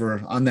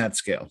whatever on that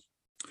scale.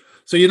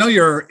 So you know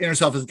your inner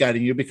self is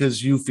guiding you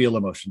because you feel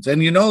emotions.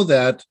 And you know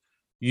that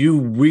you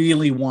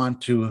really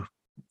want to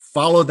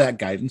follow that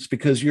guidance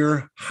because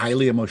you're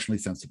highly emotionally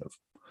sensitive.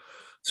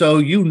 So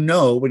you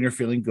know when you're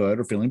feeling good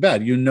or feeling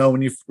bad. You know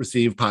when you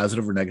receive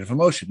positive or negative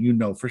emotion. You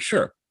know for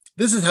sure.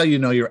 This is how you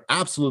know you're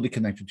absolutely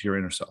connected to your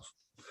inner self.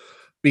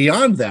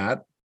 Beyond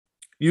that,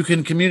 you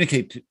can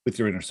communicate with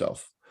your inner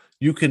self.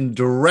 You can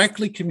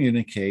directly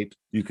communicate.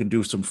 You can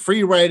do some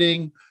free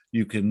writing.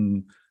 You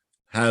can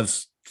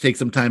take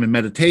some time in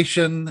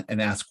meditation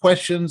and ask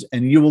questions,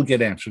 and you will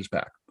get answers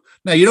back.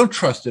 Now, you don't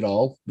trust it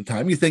all the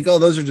time. You think, oh,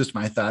 those are just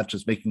my thoughts,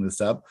 just making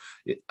this up.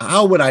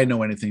 How would I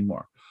know anything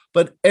more?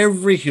 But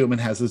every human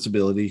has this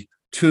ability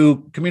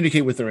to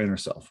communicate with their inner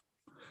self.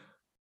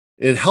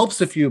 It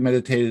helps if you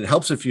meditate. It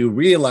helps if you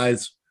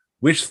realize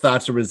which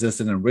thoughts are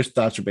resistant and which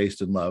thoughts are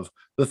based in love.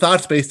 The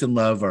thoughts based in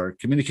love are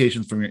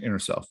communications from your inner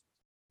self.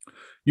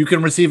 You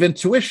can receive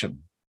intuition.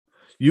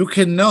 You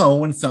can know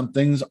when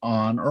something's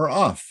on or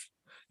off.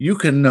 You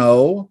can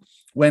know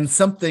when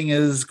something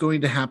is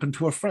going to happen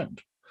to a friend.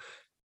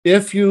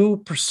 If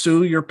you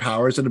pursue your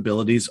powers and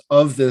abilities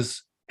of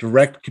this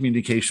direct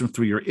communication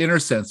through your inner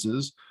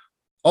senses,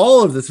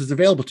 all of this is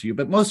available to you.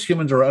 But most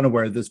humans are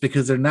unaware of this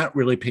because they're not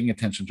really paying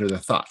attention to their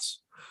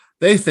thoughts.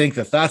 They think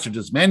that thoughts are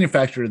just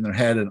manufactured in their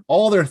head and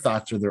all their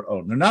thoughts are their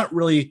own. They're not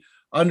really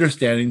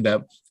understanding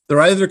that they're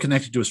either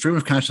connected to a stream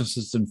of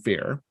consciousness in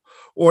fear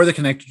or they're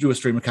connected to a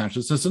stream of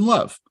consciousness in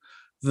love.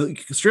 The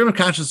stream of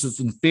consciousness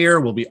in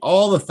fear will be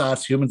all the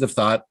thoughts humans have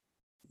thought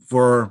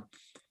for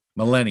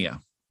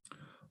millennia.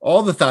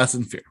 All the thoughts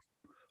in fear,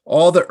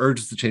 all the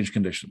urges to change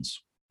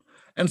conditions.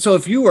 And so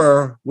if you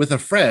are with a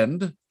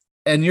friend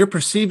and you're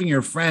perceiving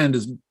your friend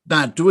is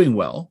not doing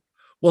well,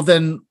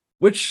 then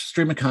which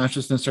stream of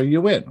consciousness are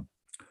you in?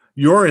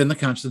 You're in the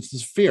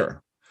consciousness of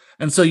fear.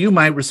 And so you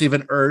might receive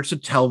an urge to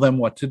tell them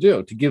what to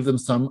do, to give them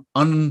some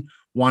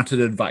unwanted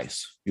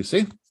advice, you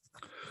see?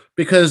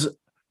 Because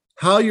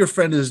how your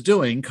friend is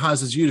doing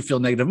causes you to feel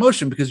negative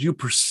emotion because you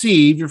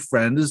perceive your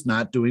friend is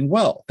not doing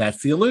well.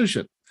 That's the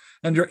illusion.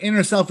 And your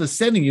inner self is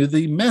sending you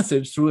the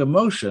message through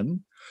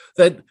emotion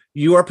that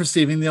you are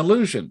perceiving the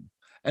illusion.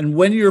 And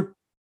when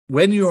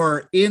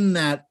you're in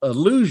that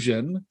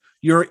illusion,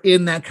 you're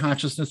in that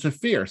consciousness of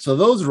fear. So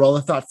those are all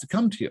the thoughts that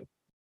come to you.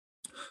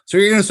 So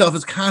your inner self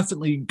is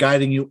constantly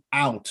guiding you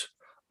out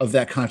of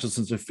that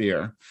consciousness of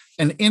fear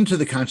and into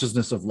the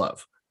consciousness of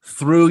love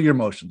through your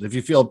emotions. If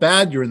you feel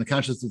bad, you're in the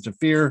consciousness of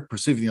fear,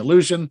 perceiving the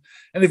illusion.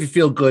 And if you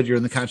feel good, you're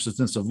in the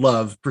consciousness of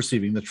love,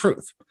 perceiving the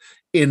truth.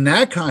 In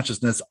that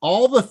consciousness,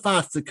 all the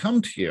thoughts that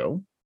come to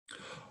you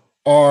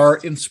are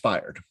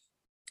inspired.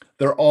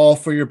 They're all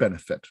for your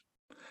benefit.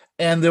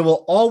 And they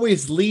will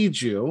always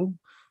lead you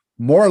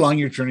more along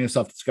your journey of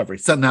self-discovery.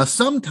 So now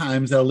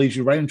sometimes that'll lead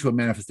you right into a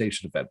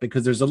manifestation event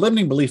because there's a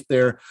limiting belief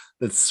there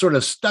that's sort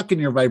of stuck in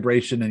your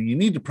vibration, and you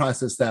need to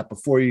process that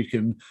before you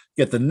can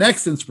get the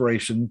next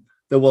inspiration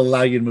that will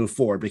allow you to move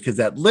forward, because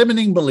that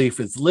limiting belief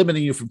is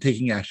limiting you from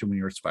taking action when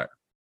you're inspired.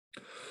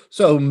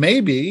 So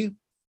maybe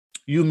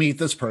you meet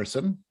this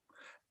person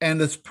and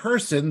this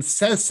person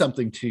says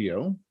something to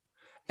you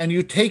and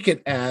you take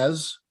it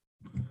as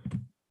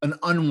an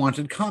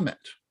unwanted comment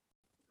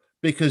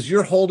because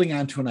you're holding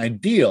on to an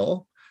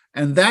ideal,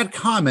 and that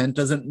comment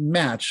doesn't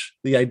match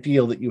the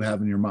ideal that you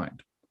have in your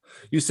mind.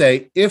 You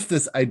say, if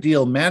this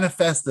ideal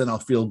manifests, then I'll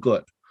feel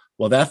good.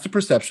 Well, that's the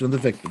perception of the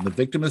victim. The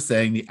victim is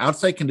saying the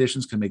outside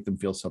conditions can make them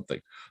feel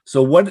something.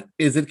 So what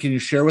is it? Can you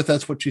share with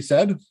us what she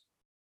said?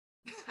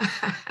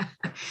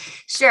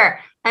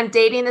 Sure. I'm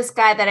dating this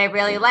guy that I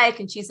really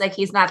like, and she's like,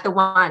 he's not the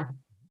one.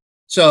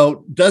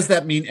 So does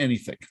that mean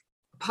anything?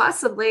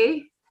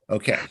 Possibly.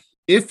 Okay.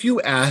 If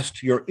you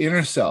asked your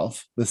inner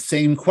self the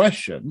same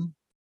question,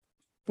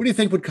 what do you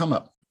think would come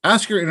up?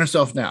 Ask your inner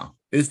self now,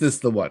 is this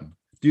the one?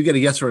 Do you get a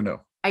yes or a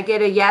no? I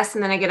get a yes,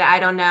 and then I get a I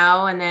don't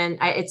know, and then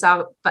it's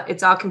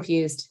all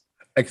confused.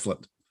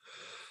 Excellent.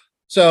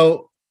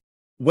 So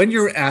when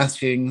you're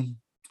asking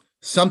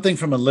something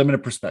from a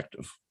limited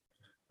perspective,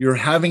 you're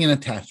having an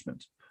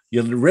attachment.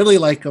 You really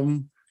like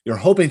them. You're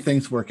hoping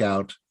things work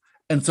out.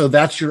 And so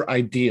that's your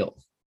ideal.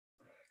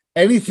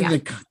 Anything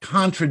that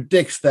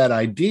contradicts that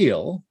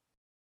ideal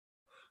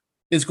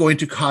is going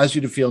to cause you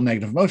to feel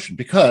negative emotion,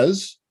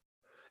 because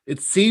it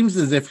seems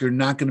as if you're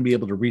not going to be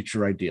able to reach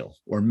your ideal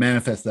or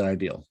manifest that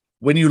ideal.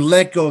 When you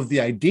let go of the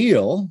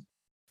ideal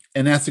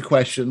and ask the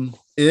question,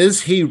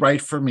 is he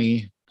right for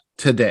me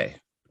today?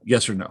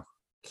 Yes or no?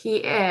 He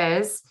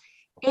is.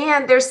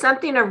 And there's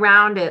something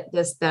around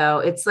this though.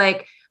 It's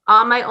like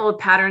all my old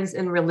patterns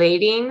in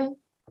relating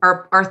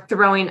are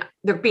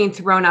they're being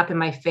thrown up in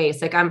my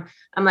face. Like I'm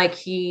like,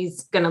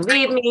 he's going to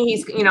leave me.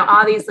 He's,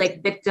 all these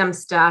like victim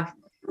stuff.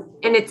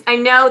 And I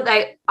know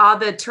that all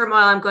the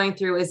turmoil I'm going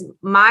through is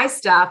my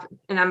stuff,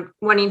 and I'm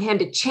wanting him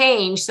to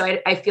change. So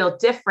I feel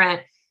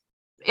different.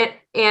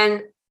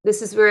 And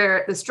this is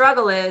where the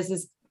struggle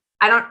is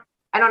I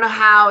don't know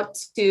how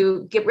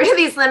to get rid of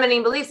these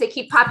limiting beliefs. They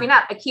keep popping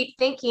up. I keep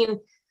thinking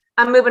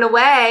I'm moving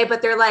away,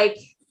 but they're like,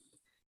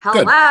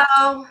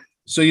 hello. Good.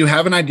 So you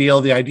have an ideal.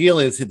 The ideal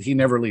is that he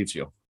never leaves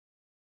you.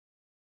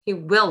 He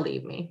will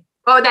leave me.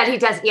 Oh, that he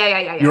does.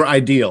 Yeah. Your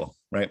ideal,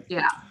 right?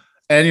 Yeah.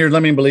 And your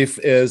limiting belief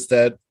is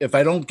that if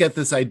I don't get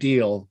this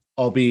ideal,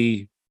 I'll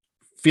be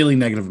feeling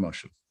negative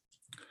emotion.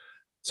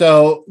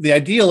 So the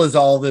ideal is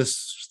all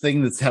this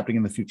thing that's happening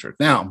in the future.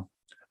 Now,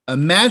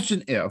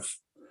 imagine if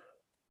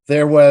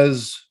there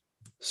was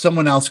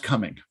someone else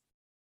coming,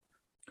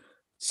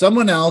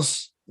 someone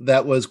else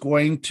that was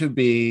going to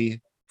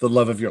be the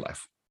love of your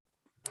life.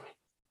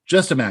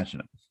 Just imagine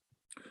it.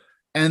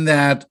 And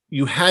that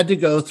you had to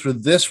go through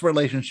this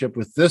relationship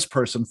with this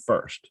person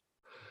first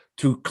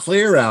to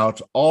clear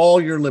out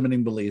all your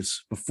limiting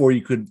beliefs before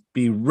you could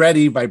be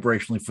ready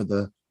vibrationally for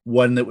the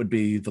one that would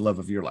be the love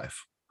of your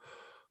life.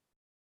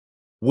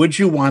 Would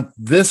you want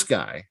this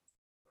guy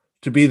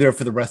to be there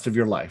for the rest of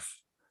your life,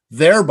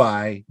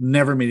 thereby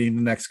never meeting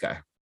the next guy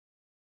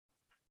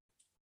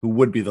who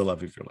would be the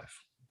love of your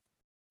life?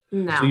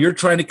 No. So you're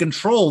trying to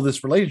control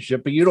this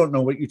relationship, but you don't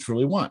know what you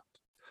truly want.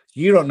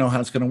 You don't know how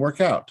it's going to work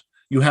out.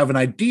 You have an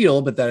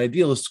ideal, but that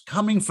ideal is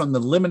coming from the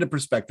limited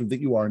perspective that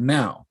you are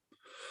now.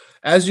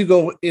 As you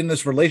go in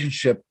this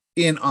relationship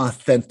in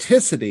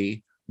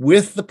authenticity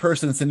with the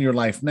person that's in your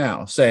life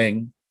now,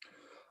 saying,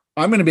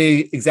 I'm going to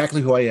be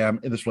exactly who I am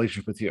in this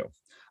relationship with you.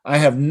 I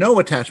have no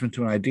attachment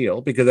to an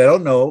ideal because I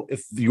don't know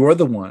if you're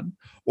the one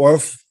or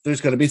if there's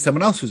going to be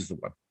someone else who's the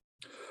one.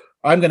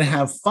 I'm going to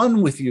have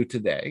fun with you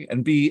today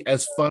and be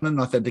as fun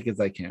and authentic as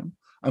I can.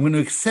 I'm going to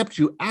accept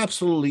you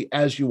absolutely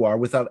as you are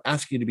without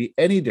asking you to be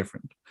any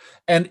different.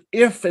 And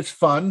if it's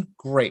fun,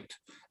 great.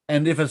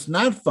 And if it's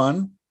not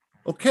fun,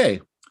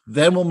 okay,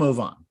 then we'll move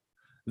on.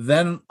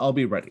 Then I'll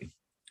be ready.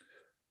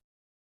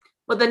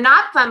 Well, the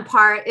not fun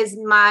part is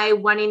my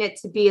wanting it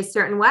to be a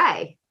certain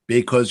way.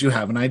 Because you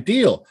have an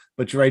ideal,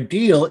 but your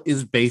ideal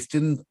is based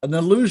in an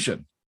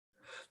illusion.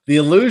 The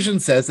illusion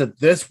says that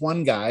this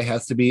one guy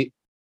has to be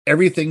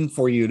everything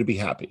for you to be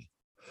happy.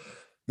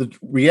 The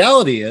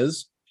reality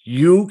is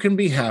you can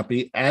be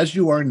happy as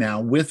you are now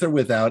with or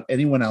without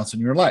anyone else in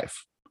your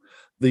life.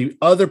 The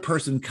other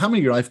person coming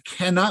in your life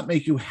cannot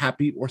make you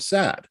happy or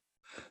sad.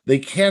 They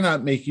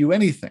cannot make you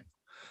anything.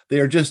 They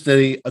are just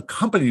an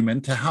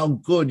accompaniment to how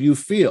good you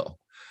feel.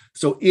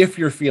 So if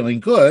you're feeling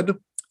good,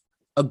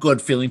 a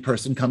good feeling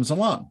person comes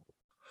along.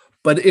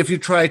 But if you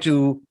try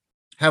to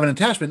have an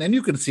attachment, and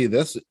you can see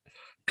this,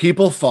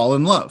 people fall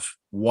in love.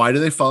 Why do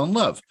they fall in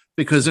love?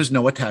 Because there's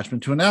no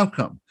attachment to an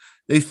outcome.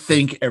 They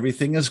think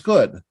everything is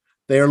good.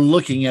 They are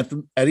looking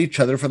at each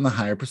other from the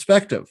higher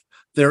perspective.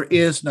 There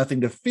is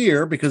nothing to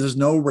fear because there's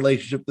no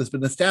relationship that's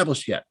been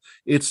established yet.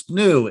 It's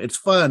new, it's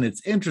fun,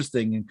 it's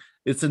interesting,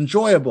 it's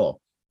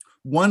enjoyable.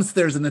 Once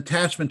there's an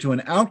attachment to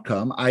an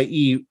outcome,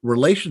 i.e.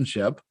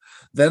 relationship,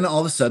 then all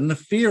of a sudden the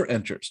fear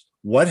enters.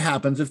 What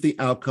happens if the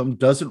outcome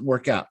doesn't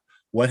work out?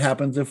 What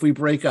happens if we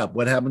break up?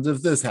 What happens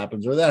if this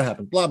happens or that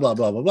happens? Blah, blah,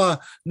 blah, blah, blah.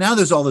 Now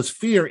there's all this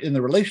fear in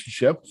the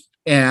relationship,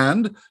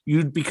 and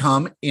you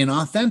become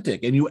inauthentic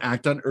and you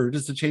act on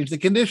urges to change the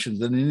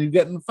conditions. And then you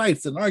get in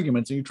fights and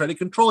arguments and you try to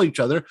control each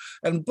other.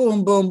 And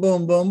boom, boom,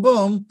 boom, boom,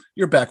 boom,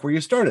 you're back where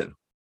you started.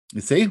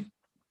 You see?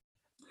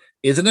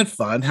 Isn't it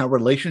fun how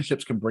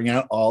relationships can bring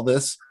out all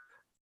these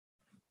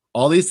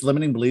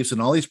limiting beliefs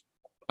and all these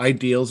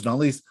ideals and all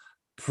these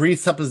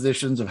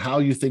presuppositions of how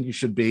you think you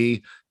should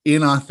be,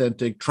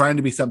 inauthentic, trying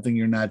to be something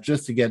you're not,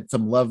 just to get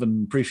some love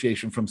and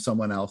appreciation from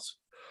someone else?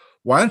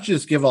 Why don't you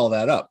just give all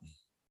that up?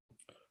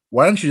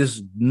 Why don't you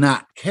just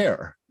not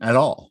care at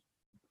all?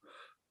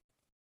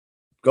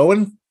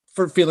 Going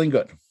for feeling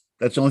good.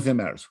 That's the only thing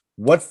that matters.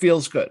 What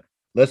feels good?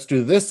 Let's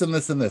do this and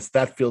this and this.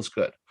 That feels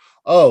good.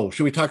 Oh,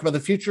 should we talk about the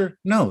future?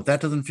 No,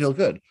 that doesn't feel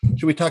good.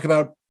 Should we talk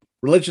about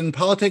religion and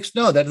politics?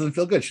 No, that doesn't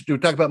feel good. Should we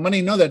talk about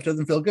money? No, that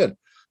doesn't feel good.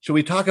 Should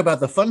we talk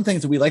about the fun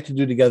things that we like to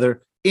do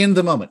together in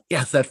the moment?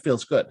 Yes, that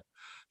feels good.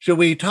 Should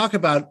we talk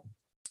about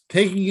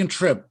taking a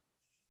trip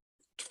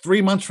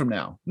 3 months from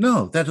now?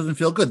 No, that doesn't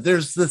feel good.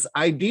 There's this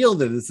ideal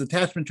that is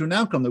attachment to an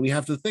outcome that we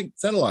have to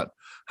settle on.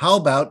 How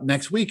about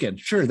next weekend?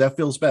 Sure, that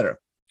feels better.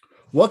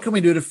 What can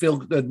we do to feel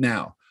good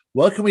now?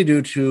 What can we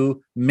do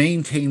to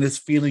maintain this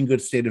feeling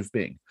good state of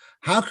being?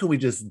 How can we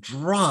just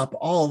drop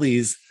all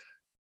these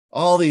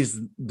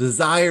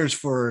desires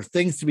for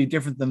things to be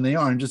different than they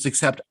are and just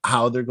accept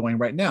how they're going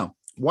right now?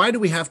 Why do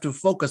we have to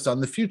focus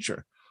on the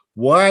future?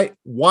 Why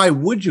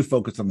would you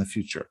focus on the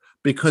future?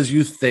 Because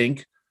you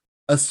think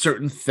a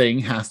certain thing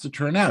has to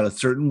turn out a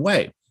certain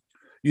way.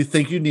 You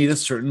think you need a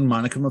certain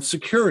modicum of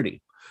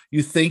security.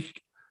 You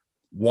think,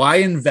 why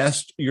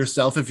invest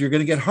yourself if you're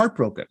going to get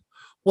heartbroken?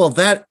 Well,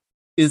 that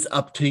is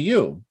up to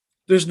you.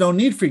 There's no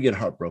need for you to get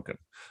heartbroken.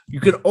 You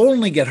could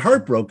only get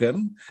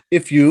heartbroken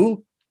if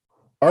you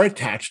are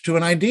attached to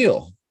an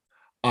ideal.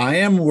 I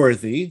am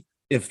worthy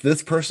if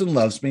this person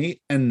loves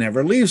me and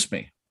never leaves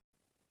me.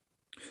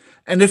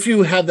 And if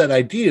you have that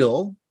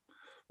ideal,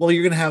 well,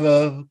 you're going to have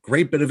a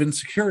great bit of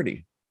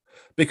insecurity,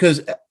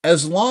 because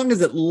as long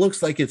as it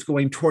looks like it's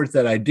going towards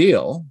that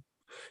ideal,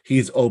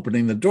 he's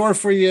opening the door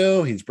for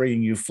you, he's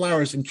bringing you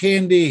flowers and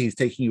candy, he's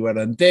taking you out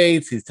on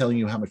dates, he's telling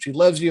you how much he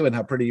loves you and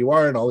how pretty you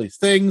are and all these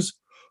things.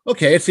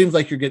 Okay, it seems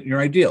like you're getting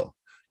your ideal.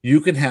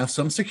 You can have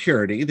some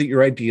security that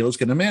your ideal is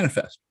going to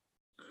manifest.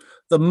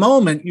 The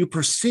moment you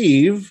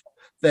perceive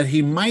that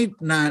he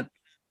might not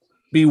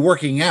be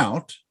working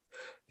out,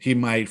 he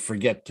might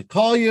forget to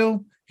call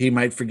you, he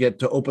might forget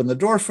to open the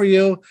door for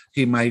you,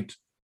 he might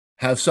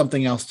have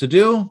something else to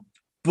do,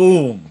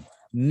 boom,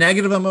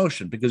 negative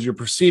emotion, because you're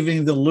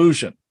perceiving the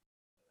illusion.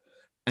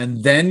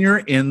 And then you're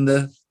in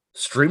the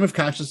stream of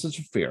consciousness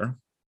of fear,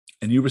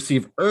 and you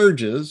receive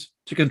urges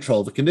to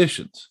control the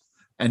conditions.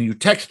 And you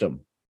text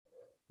him,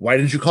 why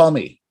didn't you call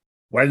me?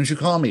 Why didn't you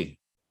call me?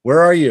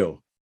 Where are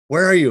you?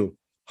 Where are you?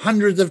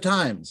 Hundreds of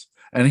times.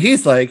 And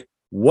he's like,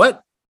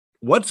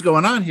 what's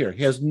going on here?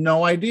 He has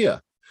no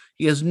idea.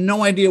 He has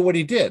no idea what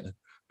he did,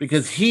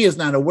 because he is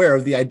not aware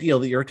of the ideal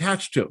that you're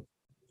attached to.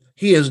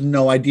 He has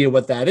no idea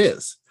what that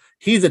is.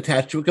 He's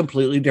attached to a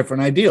completely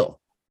different ideal.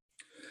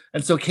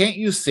 And so can't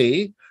you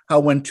see how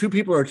when two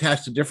people are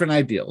attached to different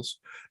ideals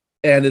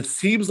and it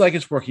seems like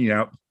it's working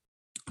out,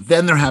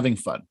 then they're having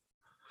fun.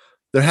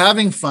 They're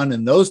having fun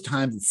in those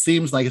times it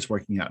seems like it's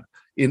working out.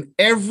 In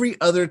every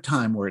other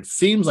time where it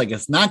seems like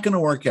it's not going to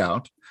work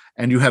out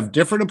and you have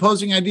different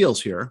opposing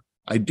ideals,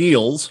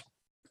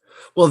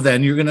 well,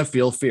 then you're going to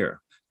feel fear.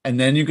 And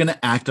then you're going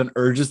to act on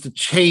urges to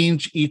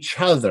change each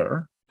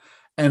other.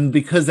 And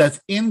because that's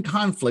in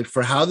conflict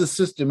for how the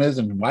system is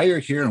and why you're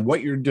here and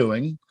what you're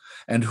doing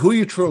and who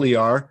you truly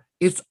are,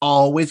 it's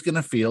always going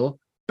to feel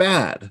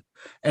bad.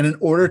 And in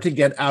order to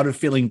get out of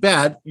feeling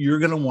bad, you're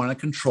going to want to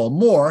control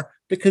more,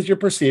 because you're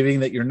perceiving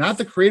that you're not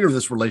the creator of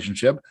this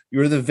relationship,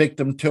 you're the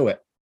victim to it.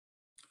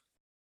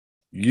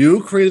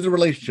 You created the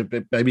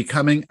relationship by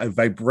becoming a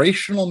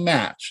vibrational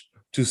match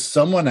to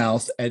someone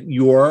else at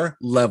your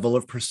level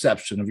of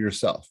perception of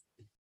yourself.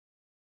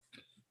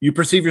 You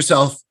perceive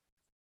yourself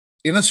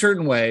in a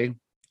certain way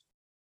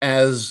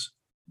as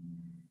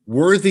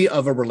worthy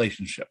of a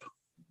relationship.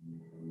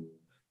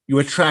 You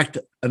attract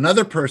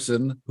another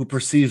person who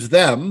perceives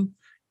them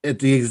at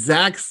the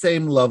exact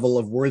same level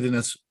of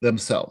worthiness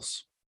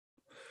themselves.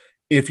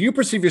 If you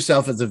perceive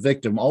yourself as a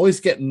victim, always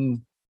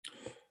getting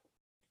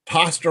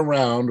tossed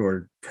around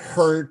or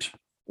hurt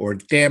or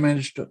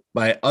damaged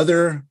by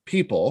other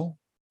people,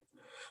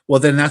 well,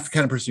 then that's the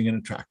kind of person you're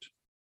going to attract.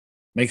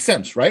 Makes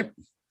sense, right?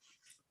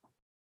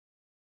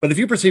 But if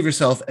you perceive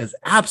yourself as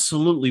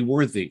absolutely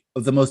worthy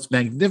of the most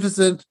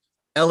magnificent,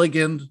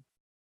 elegant,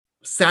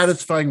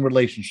 satisfying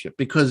relationship,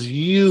 because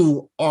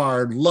you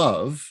are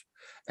love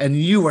and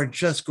you are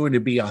just going to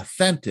be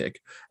authentic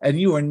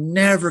and you are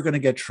never going to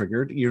get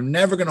triggered, you're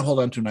never going to hold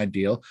on to an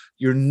ideal,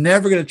 you're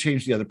never going to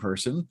change the other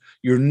person,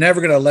 you're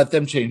never going to let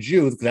them change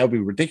you, because that would be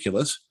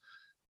ridiculous,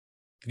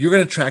 you're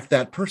going to attract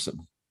that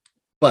person.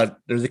 But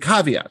there's a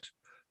caveat,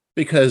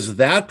 because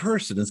that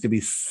person is going to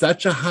be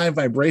such a high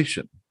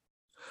vibration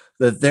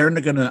that they're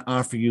going to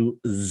offer you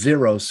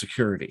zero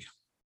security.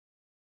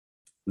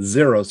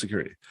 Zero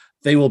security.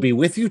 They will be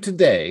with you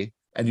today,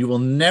 and you will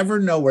never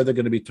know where they're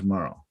going to be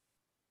tomorrow.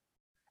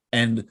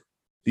 And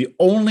the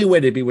only way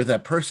to be with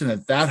that person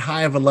at that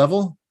high of a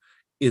level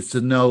is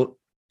to know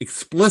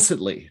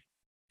explicitly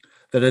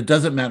that it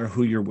doesn't matter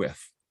who you're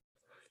with.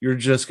 You're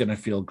just going to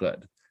feel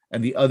good.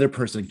 And the other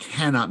person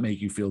cannot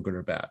make you feel good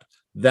or bad.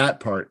 That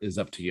part is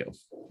up to you.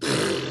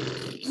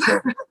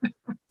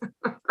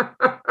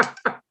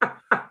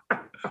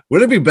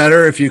 Would it be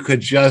better if you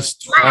could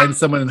just find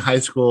someone in high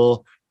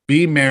school,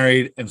 be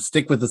married, and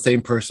stick with the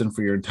same person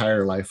for your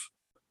entire life?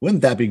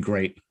 Wouldn't that be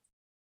great?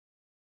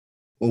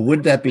 Or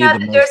would that be the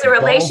most there's a dull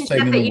relationship thing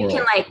in that the you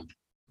world? can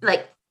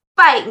like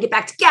fight and get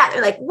back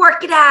together, like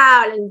work it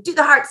out and do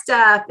the hard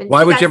stuff. And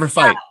Why do would that you ever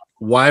stuff. fight?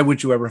 Why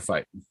would you ever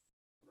fight?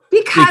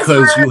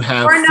 Because you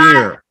have we're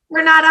fear.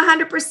 We're not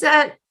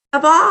 100%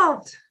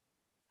 evolved.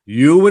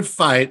 You would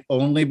fight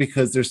only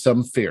because there's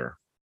some fear.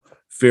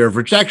 Fear of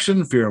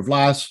rejection, fear of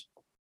loss.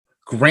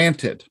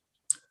 Granted,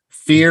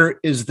 fear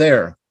is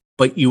there,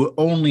 but you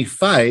only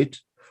fight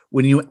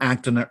when you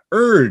act on an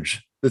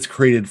urge that's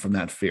created from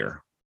that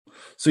fear.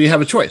 So you have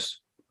a choice.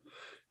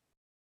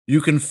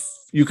 You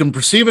can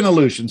perceive an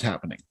illusion's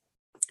happening.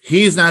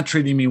 He's not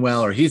treating me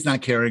well, or he's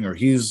not caring, or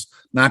he's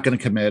not going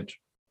to commit.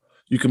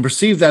 You can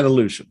perceive that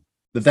illusion,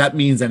 that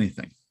means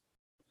anything.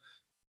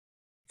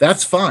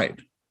 That's fine.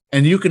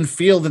 And you can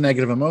feel the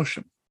negative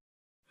emotion.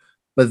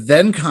 But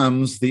then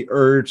comes the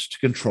urge to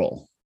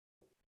control.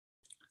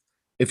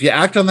 If you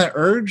act on that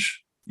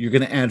urge, you're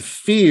going to add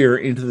fear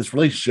into this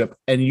relationship,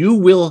 and you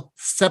will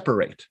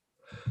separate.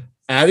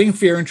 Adding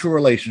fear into a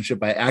relationship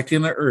by acting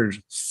on the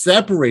urge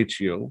separates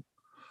you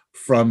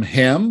from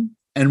him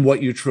and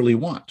what you truly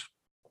want.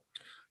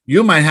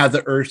 You might have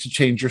the urge to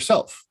change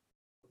yourself.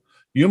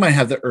 You might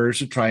have the urge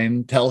to try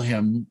and tell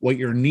him what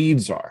your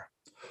needs are,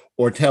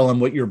 or tell him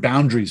what your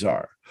boundaries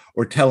are,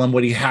 or tell him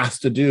what he has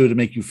to do to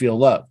make you feel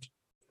loved.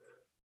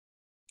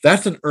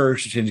 That's an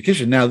urge to change the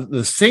kitchen. Now,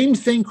 the same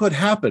thing could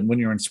happen when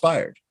you're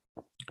inspired.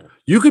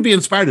 You could be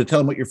inspired to tell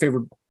him what your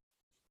favorite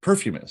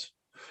perfume is.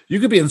 You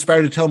could be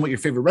inspired to tell him what your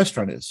favorite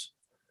restaurant is.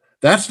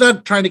 That's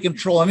not trying to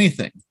control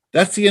anything.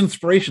 That's the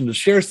inspiration to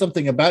share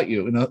something about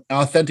you in an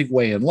authentic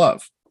way in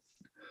love.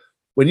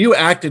 When you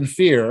act in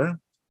fear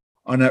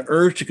on an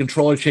urge to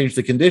control or change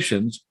the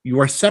conditions, you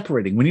are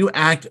separating. When you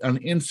act on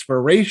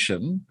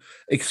inspiration,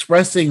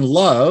 expressing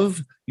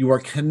love, you are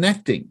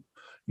connecting.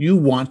 You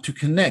want to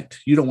connect.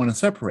 You don't want to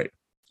separate.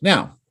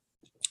 Now,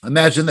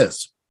 imagine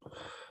this.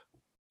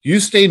 You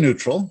stay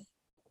neutral.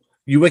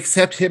 You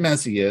accept him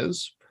as he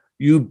is.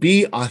 You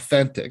be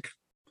authentic.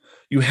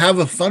 You have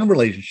a fun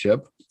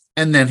relationship,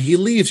 and then he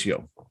leaves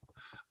you.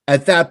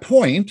 At that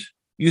point,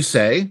 you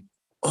say,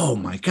 oh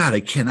my God,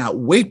 I cannot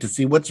wait to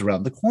see what's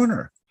around the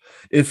corner.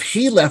 If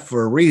he left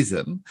for a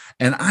reason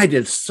and I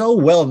did so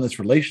well in this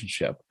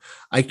relationship,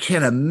 I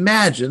can't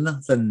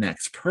imagine the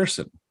next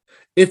person.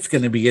 It's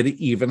going to be at an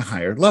even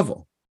higher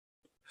level.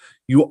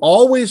 You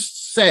always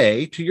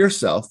say to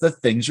yourself that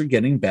things are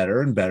getting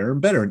better and better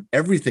and better, and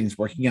everything's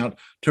working out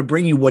to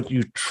bring you what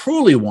you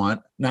truly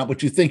want, not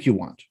what you think you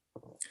want.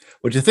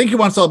 What you think you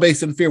want is all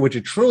based in fear. What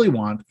you truly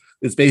want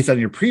is based on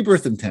your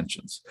pre-birth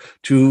intentions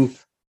to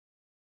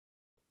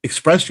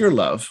express your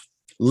love,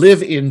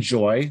 live in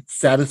joy,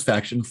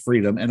 satisfaction,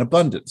 freedom, and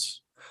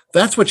abundance.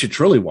 That's what you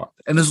truly want.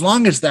 And as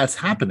long as that's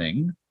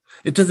happening,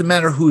 it doesn't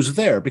matter who's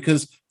there,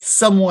 because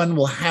someone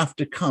will have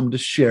to come to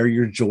share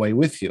your joy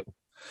with you.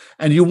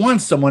 And you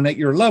want someone at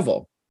your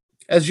level.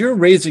 As you're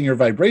raising your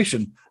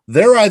vibration,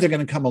 they're either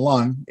going to come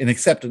along in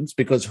acceptance,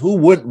 because who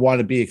wouldn't want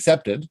to be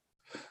accepted?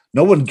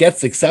 No one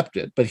gets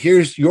accepted, but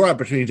here's your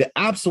opportunity to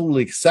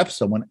absolutely accept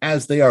someone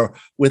as they are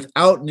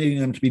without needing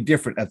them to be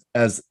different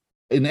as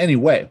in any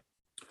way.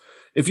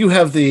 If you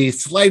have the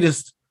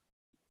slightest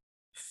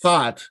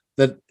thought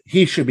that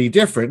he should be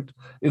different,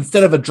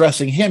 instead of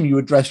addressing him, you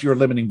address your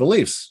limiting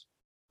beliefs.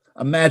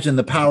 Imagine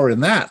the power in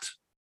that.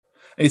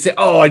 And you say,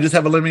 oh, I just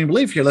have a limiting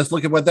belief here. Let's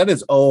look at what that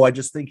is. Oh, I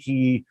just think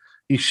he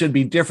should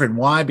be different.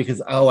 Why?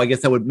 Because, oh, I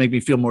guess that would make me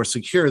feel more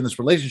secure in this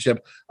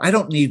relationship. I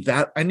don't need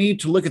that. I need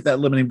to look at that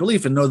limiting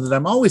belief and know that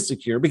I'm always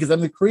secure because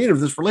I'm the creator of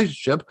this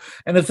relationship.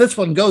 And if this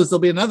one goes, there'll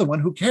be another one.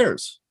 Who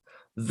cares?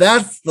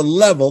 That's the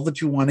level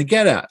that you want to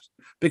get at,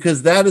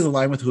 because that is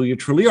aligned with who you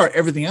truly are.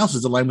 Everything else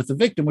is aligned with the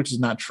victim, which is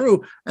not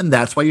true. And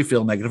that's why you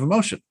feel negative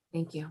emotion.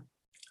 Thank you.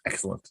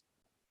 Excellent.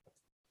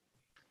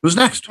 Who's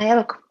next? I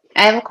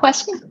have a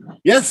question.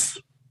 Yes.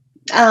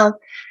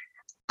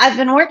 I've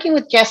been working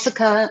with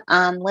Jessica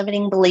on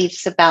limiting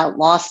beliefs about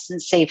loss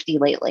and safety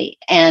lately,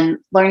 and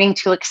learning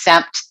to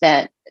accept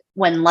that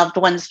when loved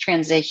ones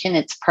transition,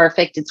 it's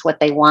perfect. It's what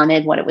they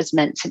wanted, what it was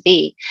meant to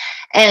be.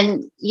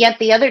 And yet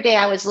the other day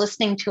I was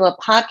listening to a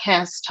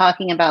podcast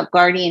talking about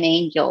guardian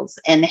angels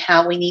and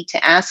how we need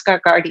to ask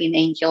our guardian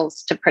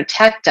angels to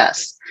protect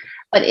us.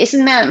 But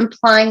isn't that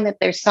implying that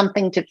there's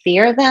something to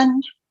fear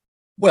then?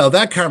 Well,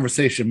 that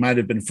conversation might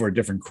have been for a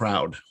different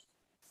crowd.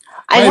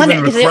 I Might have wanted been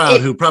a because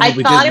crowd who probably I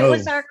thought didn't it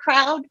was know. our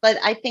crowd, but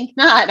I think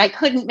not. I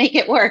couldn't make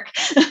it work.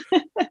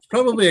 It's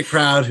probably a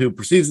crowd who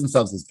perceives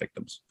themselves as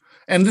victims.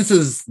 And this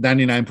is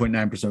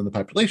 99.9% of the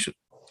population.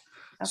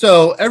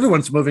 So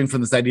everyone's moving from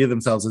this idea of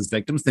themselves as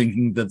victims,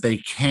 thinking that they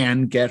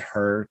can get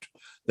hurt,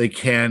 they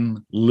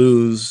can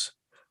lose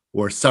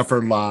or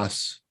suffer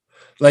loss.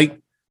 Like,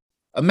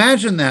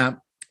 imagine that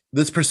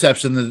this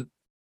perception that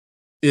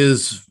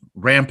is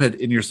rampant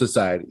in your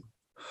society,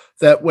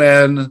 that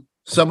when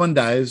someone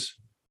dies,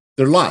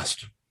 they're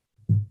lost.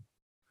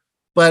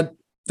 But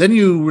then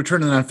you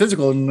return to the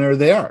non-physical and there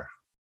they are.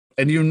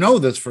 And you know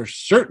this for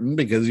certain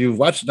because you've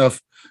watched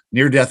enough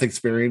near-death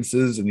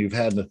experiences and you've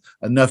had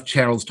enough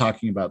channels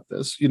talking about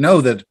this. You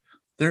know that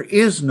there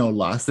is no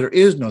loss, there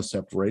is no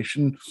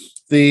separation.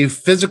 The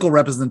physical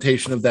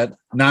representation of that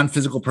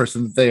non-physical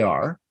person that they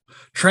are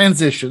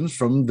transitions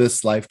from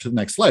this life to the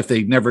next life.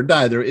 They never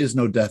die. There is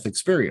no death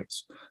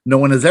experience. No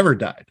one has ever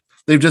died.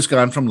 They've just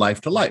gone from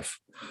life to life.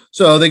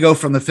 So they go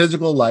from the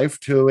physical life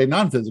to a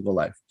non-physical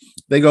life.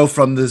 They go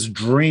from this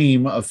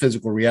dream of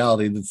physical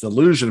reality, this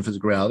illusion of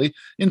physical reality,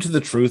 into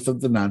the truth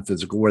of the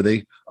non-physical, where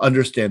they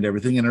understand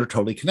everything and are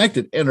totally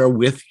connected and are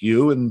with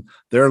you and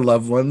their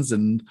loved ones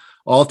and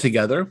all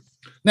together.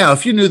 Now,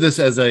 if you knew this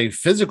as a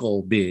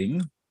physical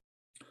being,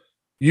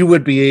 you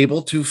would be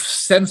able to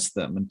sense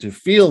them and to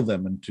feel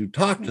them and to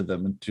talk to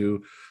them and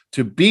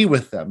to be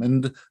with them.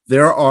 And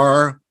there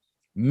are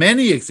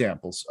many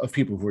examples of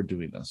people who are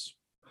doing this.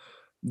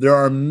 There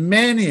are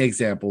many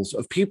examples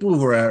of people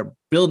who are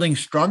building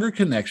stronger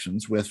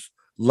connections with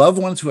loved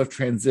ones who have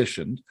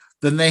transitioned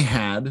than they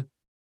had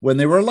when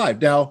they were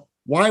alive. Now,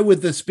 why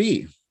would this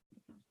be?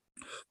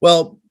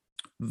 Well,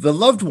 the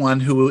loved one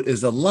who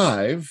is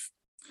alive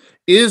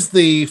is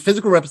the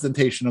physical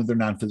representation of their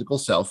non-physical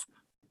self,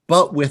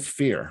 but with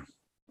fear,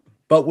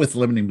 but with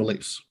limiting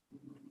beliefs.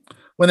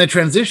 When they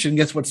transition,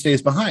 guess what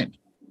stays behind?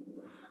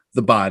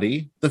 The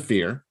body, the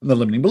fear, and the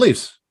limiting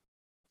beliefs.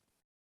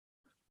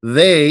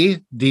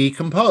 They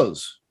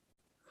decompose.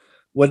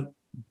 What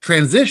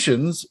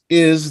transitions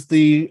is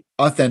the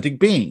authentic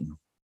being.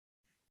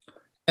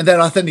 And that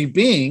authentic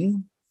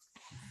being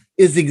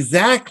is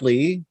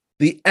exactly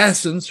the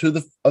essence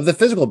of the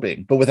physical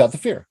being, but without the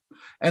fear.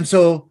 And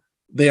so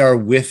they are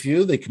with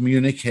you, they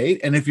communicate.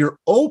 And if you're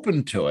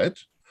open to it,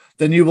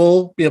 then you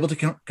will be able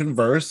to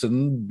converse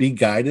and be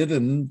guided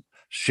and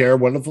share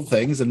wonderful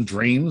things and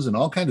dreams and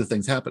all kinds of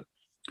things happen.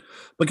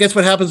 But guess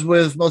what happens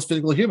with most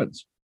physical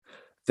humans?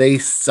 They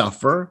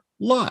suffer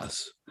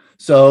loss.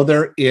 So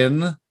they're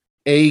in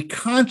a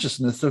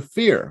consciousness of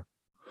fear.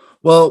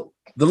 Well,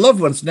 the loved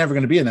one's never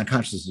going to be in that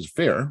consciousness of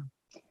fear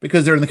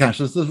because they're in the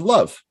consciousness of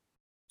love.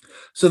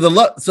 So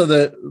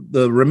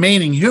the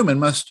remaining human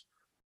must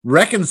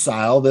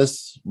reconcile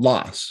this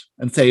loss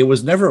and say it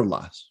was never a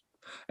loss.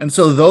 And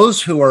so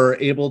those who are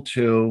able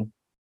to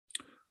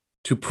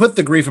put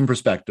the grief in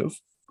perspective,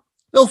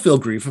 they'll feel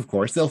grief, of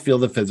course. They'll feel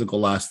the physical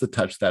loss, the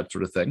touch, that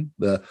sort of thing.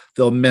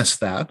 They'll miss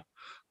that.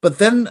 But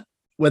then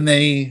when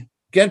they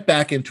get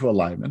back into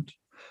alignment,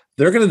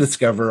 they're going to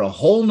discover a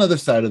whole nother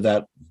side of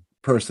that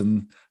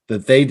person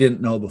that they didn't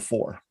know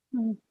before.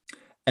 Mm.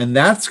 And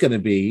that's going to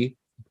be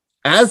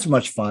as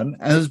much fun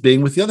as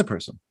being with the other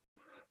person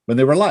when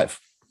they were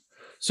alive.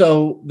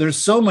 So there's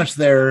so much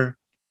there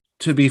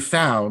to be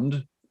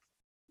found,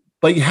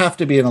 but you have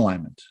to be in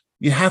alignment.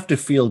 You have to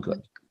feel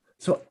good.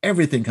 So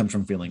everything comes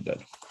from feeling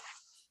good.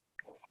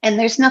 And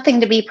there's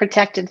nothing to be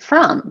protected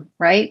from,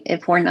 right?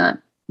 If we're not,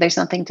 there's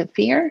nothing to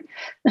fear.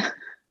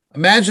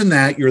 Imagine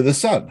that you're the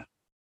sun.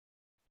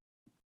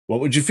 What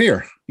would you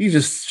fear? You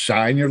just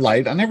shine your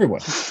light on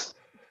everyone.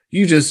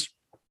 You just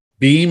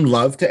beam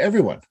love to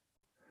everyone.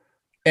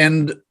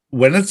 And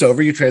when it's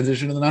over, you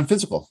transition to the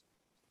non-physical.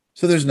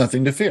 So there's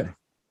nothing to fear.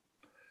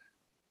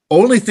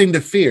 Only thing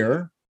to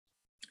fear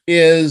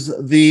is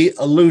the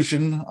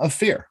illusion of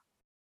fear.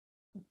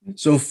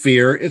 So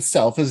fear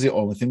itself is the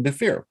only thing to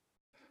fear.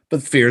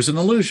 But fear is an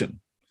illusion.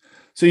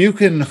 So you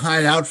can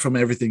hide out from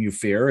everything you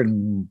fear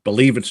and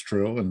believe it's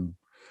true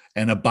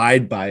and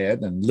abide by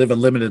it and live a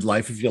limited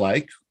life if you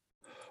like.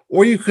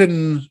 Or you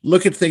can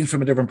look at things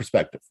from a different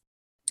perspective.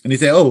 And you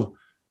say, oh,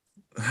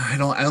 I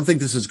don't think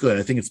this is good.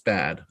 I think it's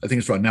bad. I think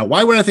it's wrong. Now,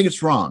 why would I think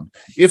it's wrong?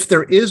 If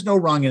there is no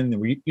wrong in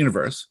the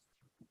universe,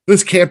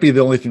 this can't be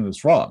the only thing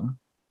that's wrong.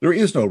 There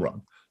is no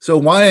wrong. So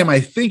why am I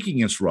thinking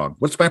it's wrong?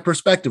 What's my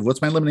perspective?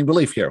 What's my limiting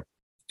belief here?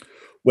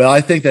 Well,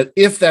 I think that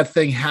if that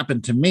thing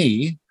happened to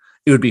me,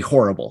 it would be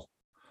horrible.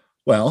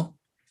 Well,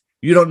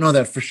 you don't know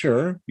that for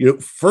sure. You,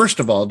 first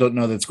of all, don't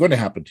know that it's going to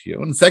happen to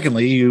you. And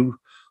secondly,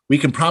 we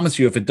can promise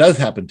you if it does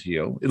happen to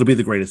you, it'll be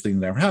the greatest thing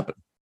that ever happened.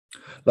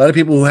 A lot of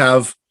people who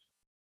have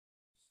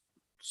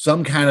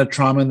some kind of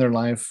trauma in their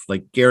life,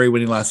 like Gary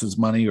when he lost his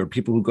money, or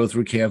people who go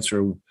through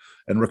cancer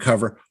and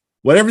recover,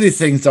 whatever these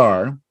things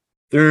are,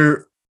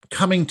 they're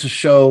coming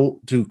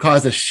to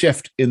cause a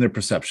shift in their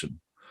perception,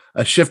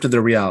 a shift of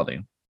their reality.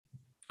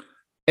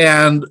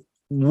 And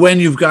when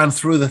you've gone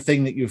through the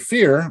thing that you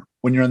fear,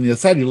 when you're on the other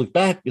side, you look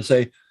back, you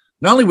say,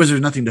 not only was there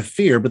nothing to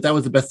fear, but that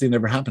was the best thing that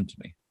ever happened to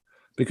me,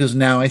 because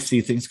now I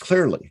see things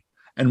clearly.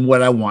 And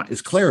what I want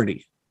is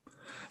clarity.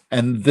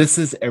 And this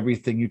is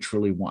everything you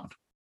truly want.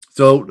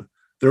 So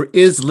there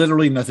is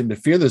literally nothing to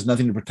fear. There's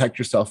nothing to protect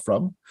yourself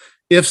from.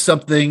 If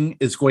something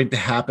is going to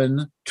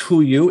happen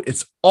to you,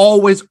 it's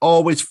always,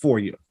 always for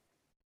you.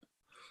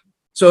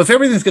 So if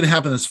everything's going to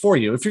happen that's for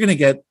you, if you're going to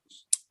get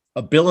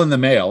a bill in the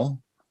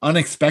mail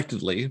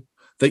unexpectedly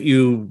that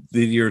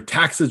your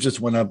taxes just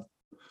went up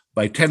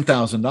by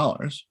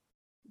 $10,000,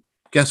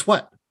 guess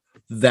what?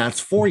 That's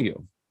for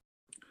you.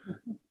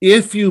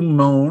 If you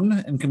moan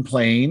and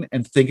complain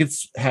and think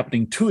it's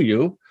happening to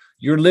you,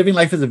 you're living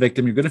life as a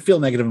victim. You're going to feel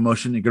negative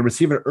emotion. You're going to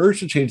receive an urge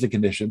to change the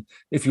condition.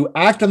 If you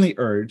act on the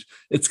urge,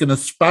 it's going to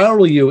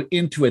spiral you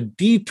into a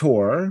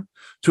detour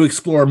to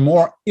explore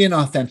more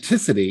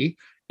inauthenticity.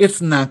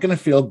 It's not going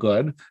to feel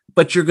good,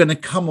 but you're going to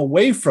come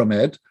away from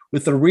it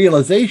with the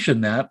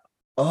realization that,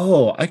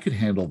 oh, I could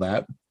handle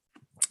that.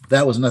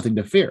 That was nothing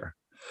to fear.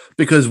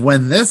 Because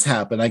when this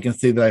happened, I can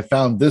see that I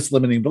found this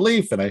limiting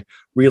belief, and I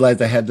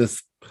realized I had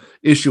this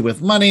issue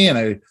with money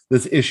and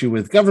this issue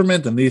with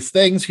government and these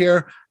things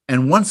here.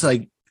 And once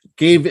I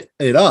gave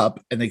it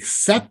up and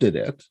accepted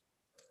it,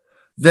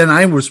 then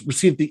I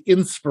received the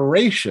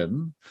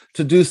inspiration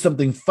to do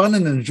something fun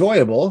and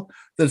enjoyable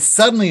that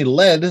suddenly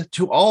led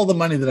to all the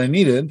money that I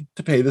needed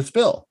to pay this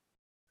bill.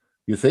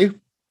 You see?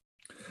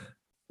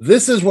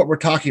 This is what we're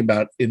talking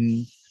about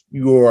in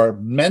your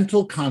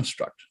mental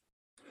construct.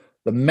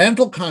 The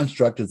mental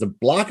construct is a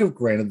block of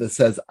granite that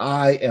says,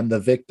 I am the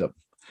victim.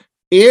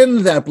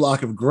 In that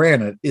block of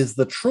granite is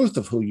the truth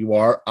of who you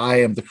are.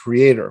 I am the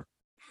creator.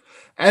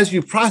 As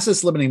you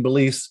process limiting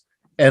beliefs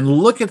and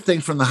look at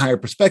things from the higher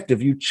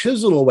perspective, you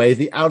chisel away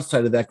the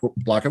outside of that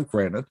block of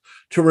granite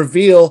to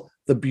reveal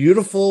the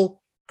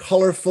beautiful,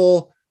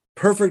 colorful,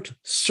 perfect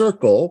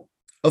circle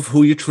of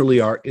who you truly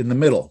are in the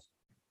middle.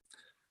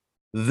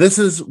 This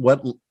is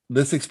what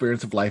this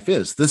experience of life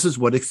is. This is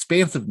what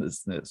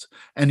expansiveness is.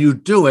 And you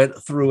do it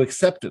through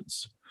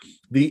acceptance.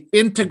 The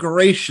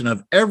integration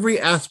of every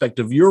aspect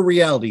of your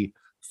reality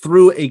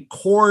through a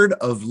cord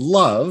of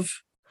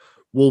love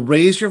will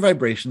raise your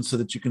vibration so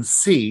that you can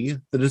see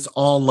that it's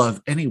all love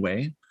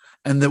anyway,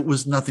 and there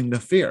was nothing to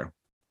fear.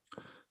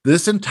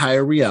 This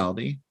entire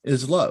reality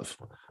is love.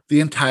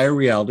 The entire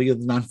reality of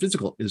the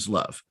non-physical is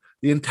love.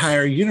 The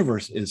entire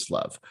universe is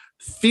love.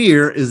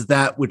 Fear is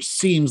that which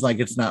seems like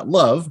it's not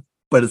love,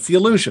 but it's the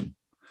illusion.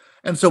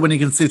 And so when you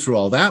can see through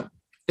all that,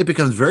 it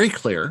becomes very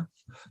clear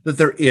that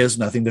there is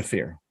nothing to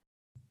fear.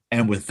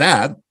 And with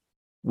that,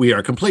 we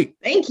are complete.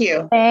 Thank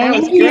you.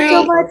 Thank you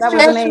so much. That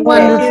was That's amazing.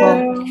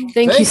 wonderful.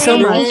 Thank you so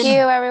you. much. Thank you,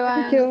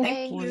 everyone. Thank you.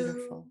 Thank you.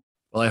 Wonderful.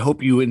 Well, I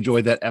hope you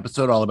enjoyed that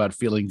episode all about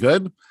feeling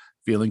good.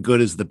 Feeling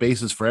good is the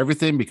basis for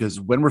everything,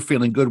 because when we're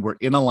feeling good, we're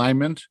in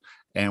alignment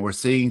and we're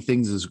seeing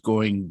things as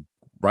going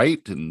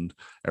right and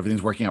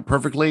everything's working out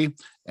perfectly.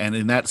 And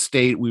in that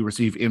state, we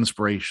receive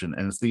inspiration,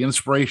 and it's the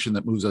inspiration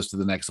that moves us to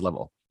the next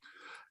level.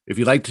 If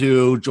you'd like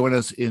to join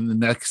us in the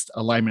next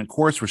alignment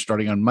course, we're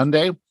starting on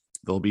Monday.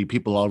 There'll be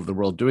people all over the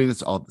world doing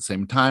this all at the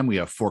same time. We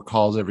have 4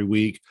 calls every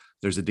week.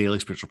 There's a daily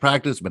spiritual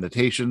practice,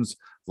 meditations,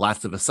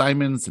 lots of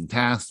assignments and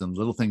tasks and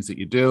little things that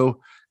you do.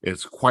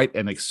 It's quite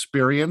an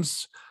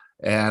experience.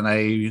 And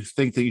I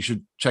think that you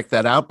should check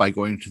that out by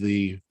going to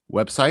the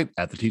website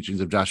at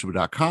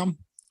theteachingsofjoshua.com.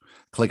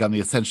 Click on the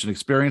Ascension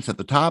Experience at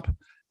the top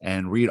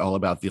and read all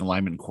about the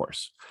alignment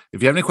course.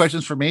 If you have any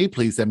questions for me,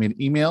 please send me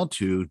an email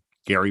to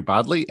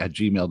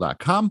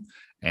garybodley@gmail.com,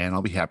 and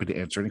I'll be happy to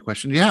answer any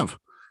questions you have.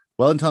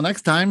 Well, until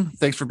next time,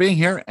 thanks for being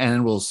here,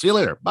 and we'll see you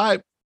later.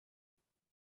 Bye.